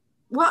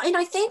 Well, and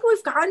I think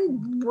we've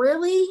gotten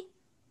really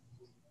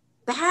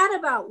bad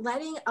about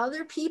letting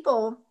other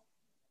people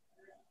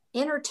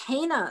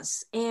entertain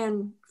us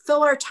and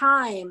fill our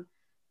time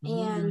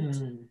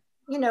and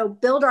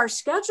build our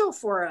schedule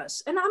for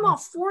us. And I'm all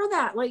for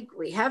that. Like,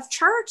 we have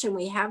church and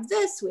we have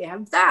this, we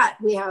have that,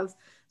 we have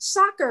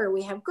soccer,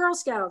 we have Girl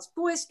Scouts,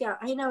 Boy Scout.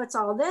 I know it's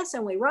all this,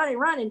 and we run and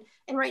run,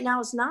 and right now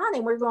it's not.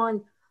 And we're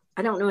going,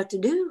 I don't know what to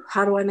do.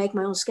 How do I make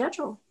my own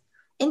schedule?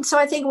 And so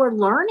I think we're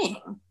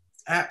learning.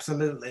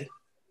 Absolutely.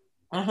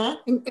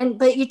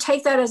 But you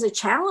take that as a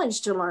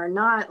challenge to learn,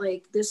 not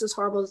like, this is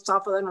horrible, it's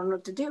awful, I don't know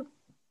what to do.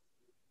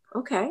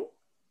 Okay,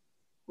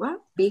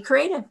 well, be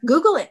creative.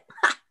 Google it.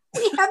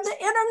 We have the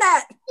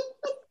internet.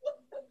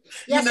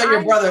 Yes,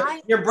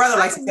 your brother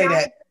likes to say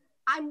that.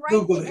 I'm right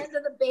at the end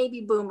of the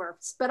baby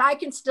boomers, but I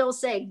can still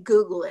say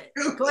Google it.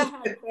 Go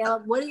ahead,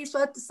 Caleb. What are you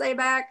supposed to say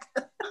back?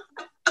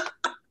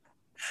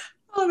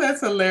 Oh,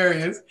 that's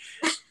hilarious.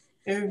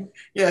 And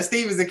yeah,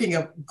 Steve is the king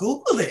of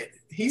Google it.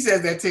 He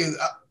says that too,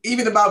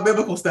 even about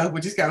biblical stuff,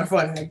 which is kind of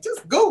funny. Like,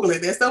 just Google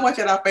it. There's so much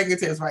at our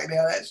fingertips right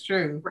now. That's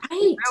true.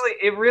 Right.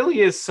 It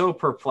really is so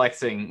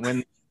perplexing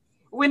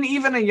when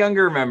even a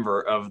younger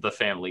member of the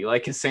family,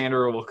 like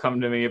Cassandra, will come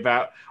to me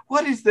about,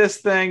 what is this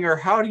thing, or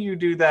how do you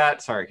do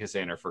that? Sorry,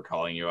 Cassandra, for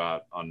calling you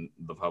out on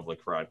the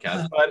public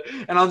broadcast,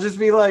 and I'll just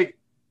be like,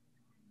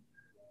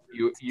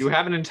 you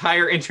have an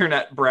entire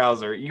internet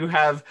browser. You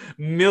have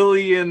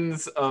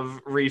millions of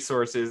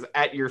resources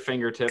at your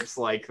fingertips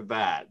like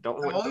that.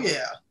 Don't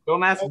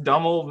ask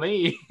dumb old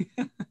me.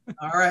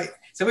 All right.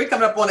 So we're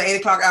coming up on the 8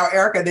 o'clock hour.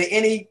 Erica, are there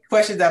any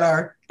questions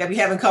that we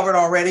haven't covered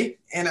already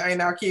in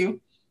our queue?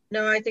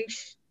 No, I think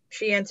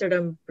she answered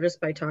them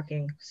just by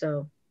talking.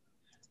 So,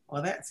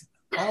 well, that's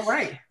all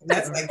right.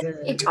 That's like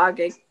good.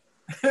 Talking,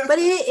 but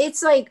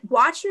it's like,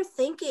 watch your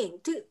thinking,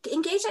 to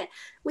engage it.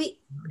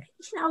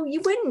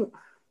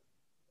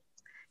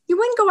 You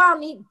wouldn't go out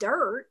and eat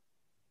dirt.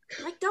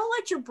 Like, don't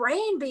let your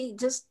brain be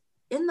just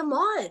in the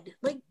mud.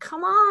 Like,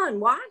 come on,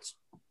 watch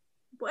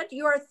what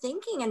you are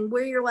thinking and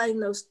where you're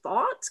letting those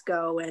thoughts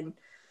go, and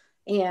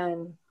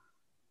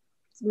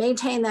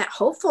maintain that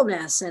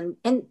hopefulness. And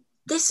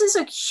this is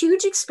a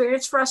huge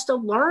experience for us to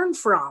learn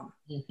from,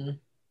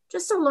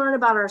 just to learn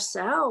about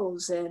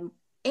ourselves and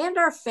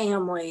our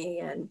family.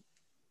 And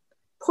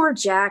poor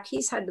Jack,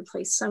 he's had to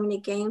play so many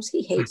games.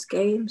 He hates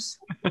games.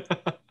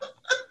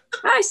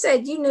 I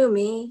said, you knew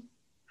me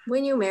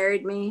when you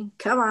married me.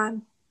 Come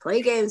on,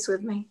 play games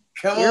with me.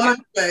 Come on,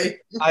 play.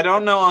 I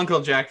don't know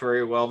Uncle Jack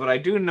very well, but I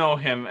do know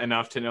him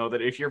enough to know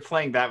that if you're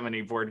playing that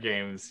many board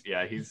games,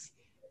 yeah, he's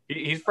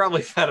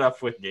probably fed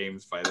up with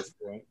games by this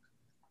point.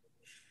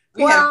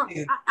 Well,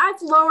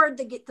 I've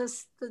lowered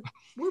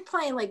we're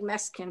playing like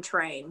Mexican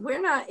Train.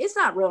 It's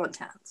not real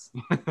intense.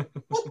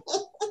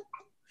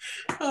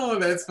 Oh,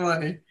 that's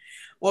funny.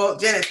 Well,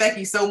 Janet, thank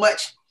you so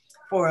much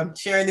for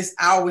sharing this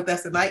hour with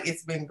us tonight.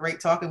 It's been great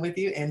talking with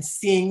you and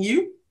seeing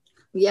you.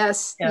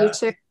 Yes, you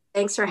too.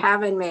 Thanks for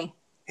having me.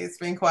 It's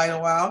been quite a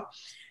while.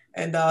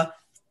 And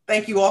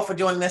thank you all for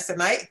joining us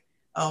tonight.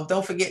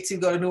 Don't forget to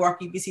go to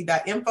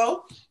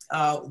newarkupc.info.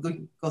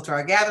 Go to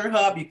our Gathering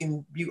Hub. You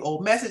can view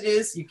old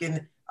messages. You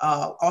can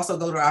also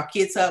go to our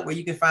Kids Hub, where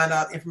you can find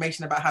out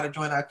information about how to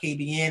join our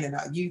KBN and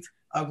our youth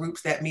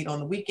groups that meet on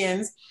the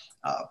weekends.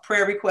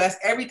 Prayer requests,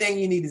 everything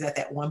you need is at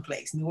that one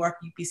place,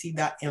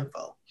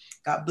 newarkupc.info.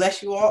 God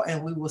bless you all,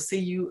 and we will see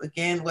you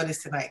again. What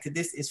is tonight?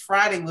 This is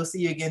Friday. We'll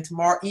see you again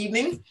tomorrow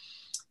evening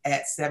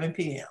at 7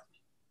 p.m.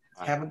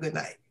 Have a good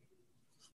night.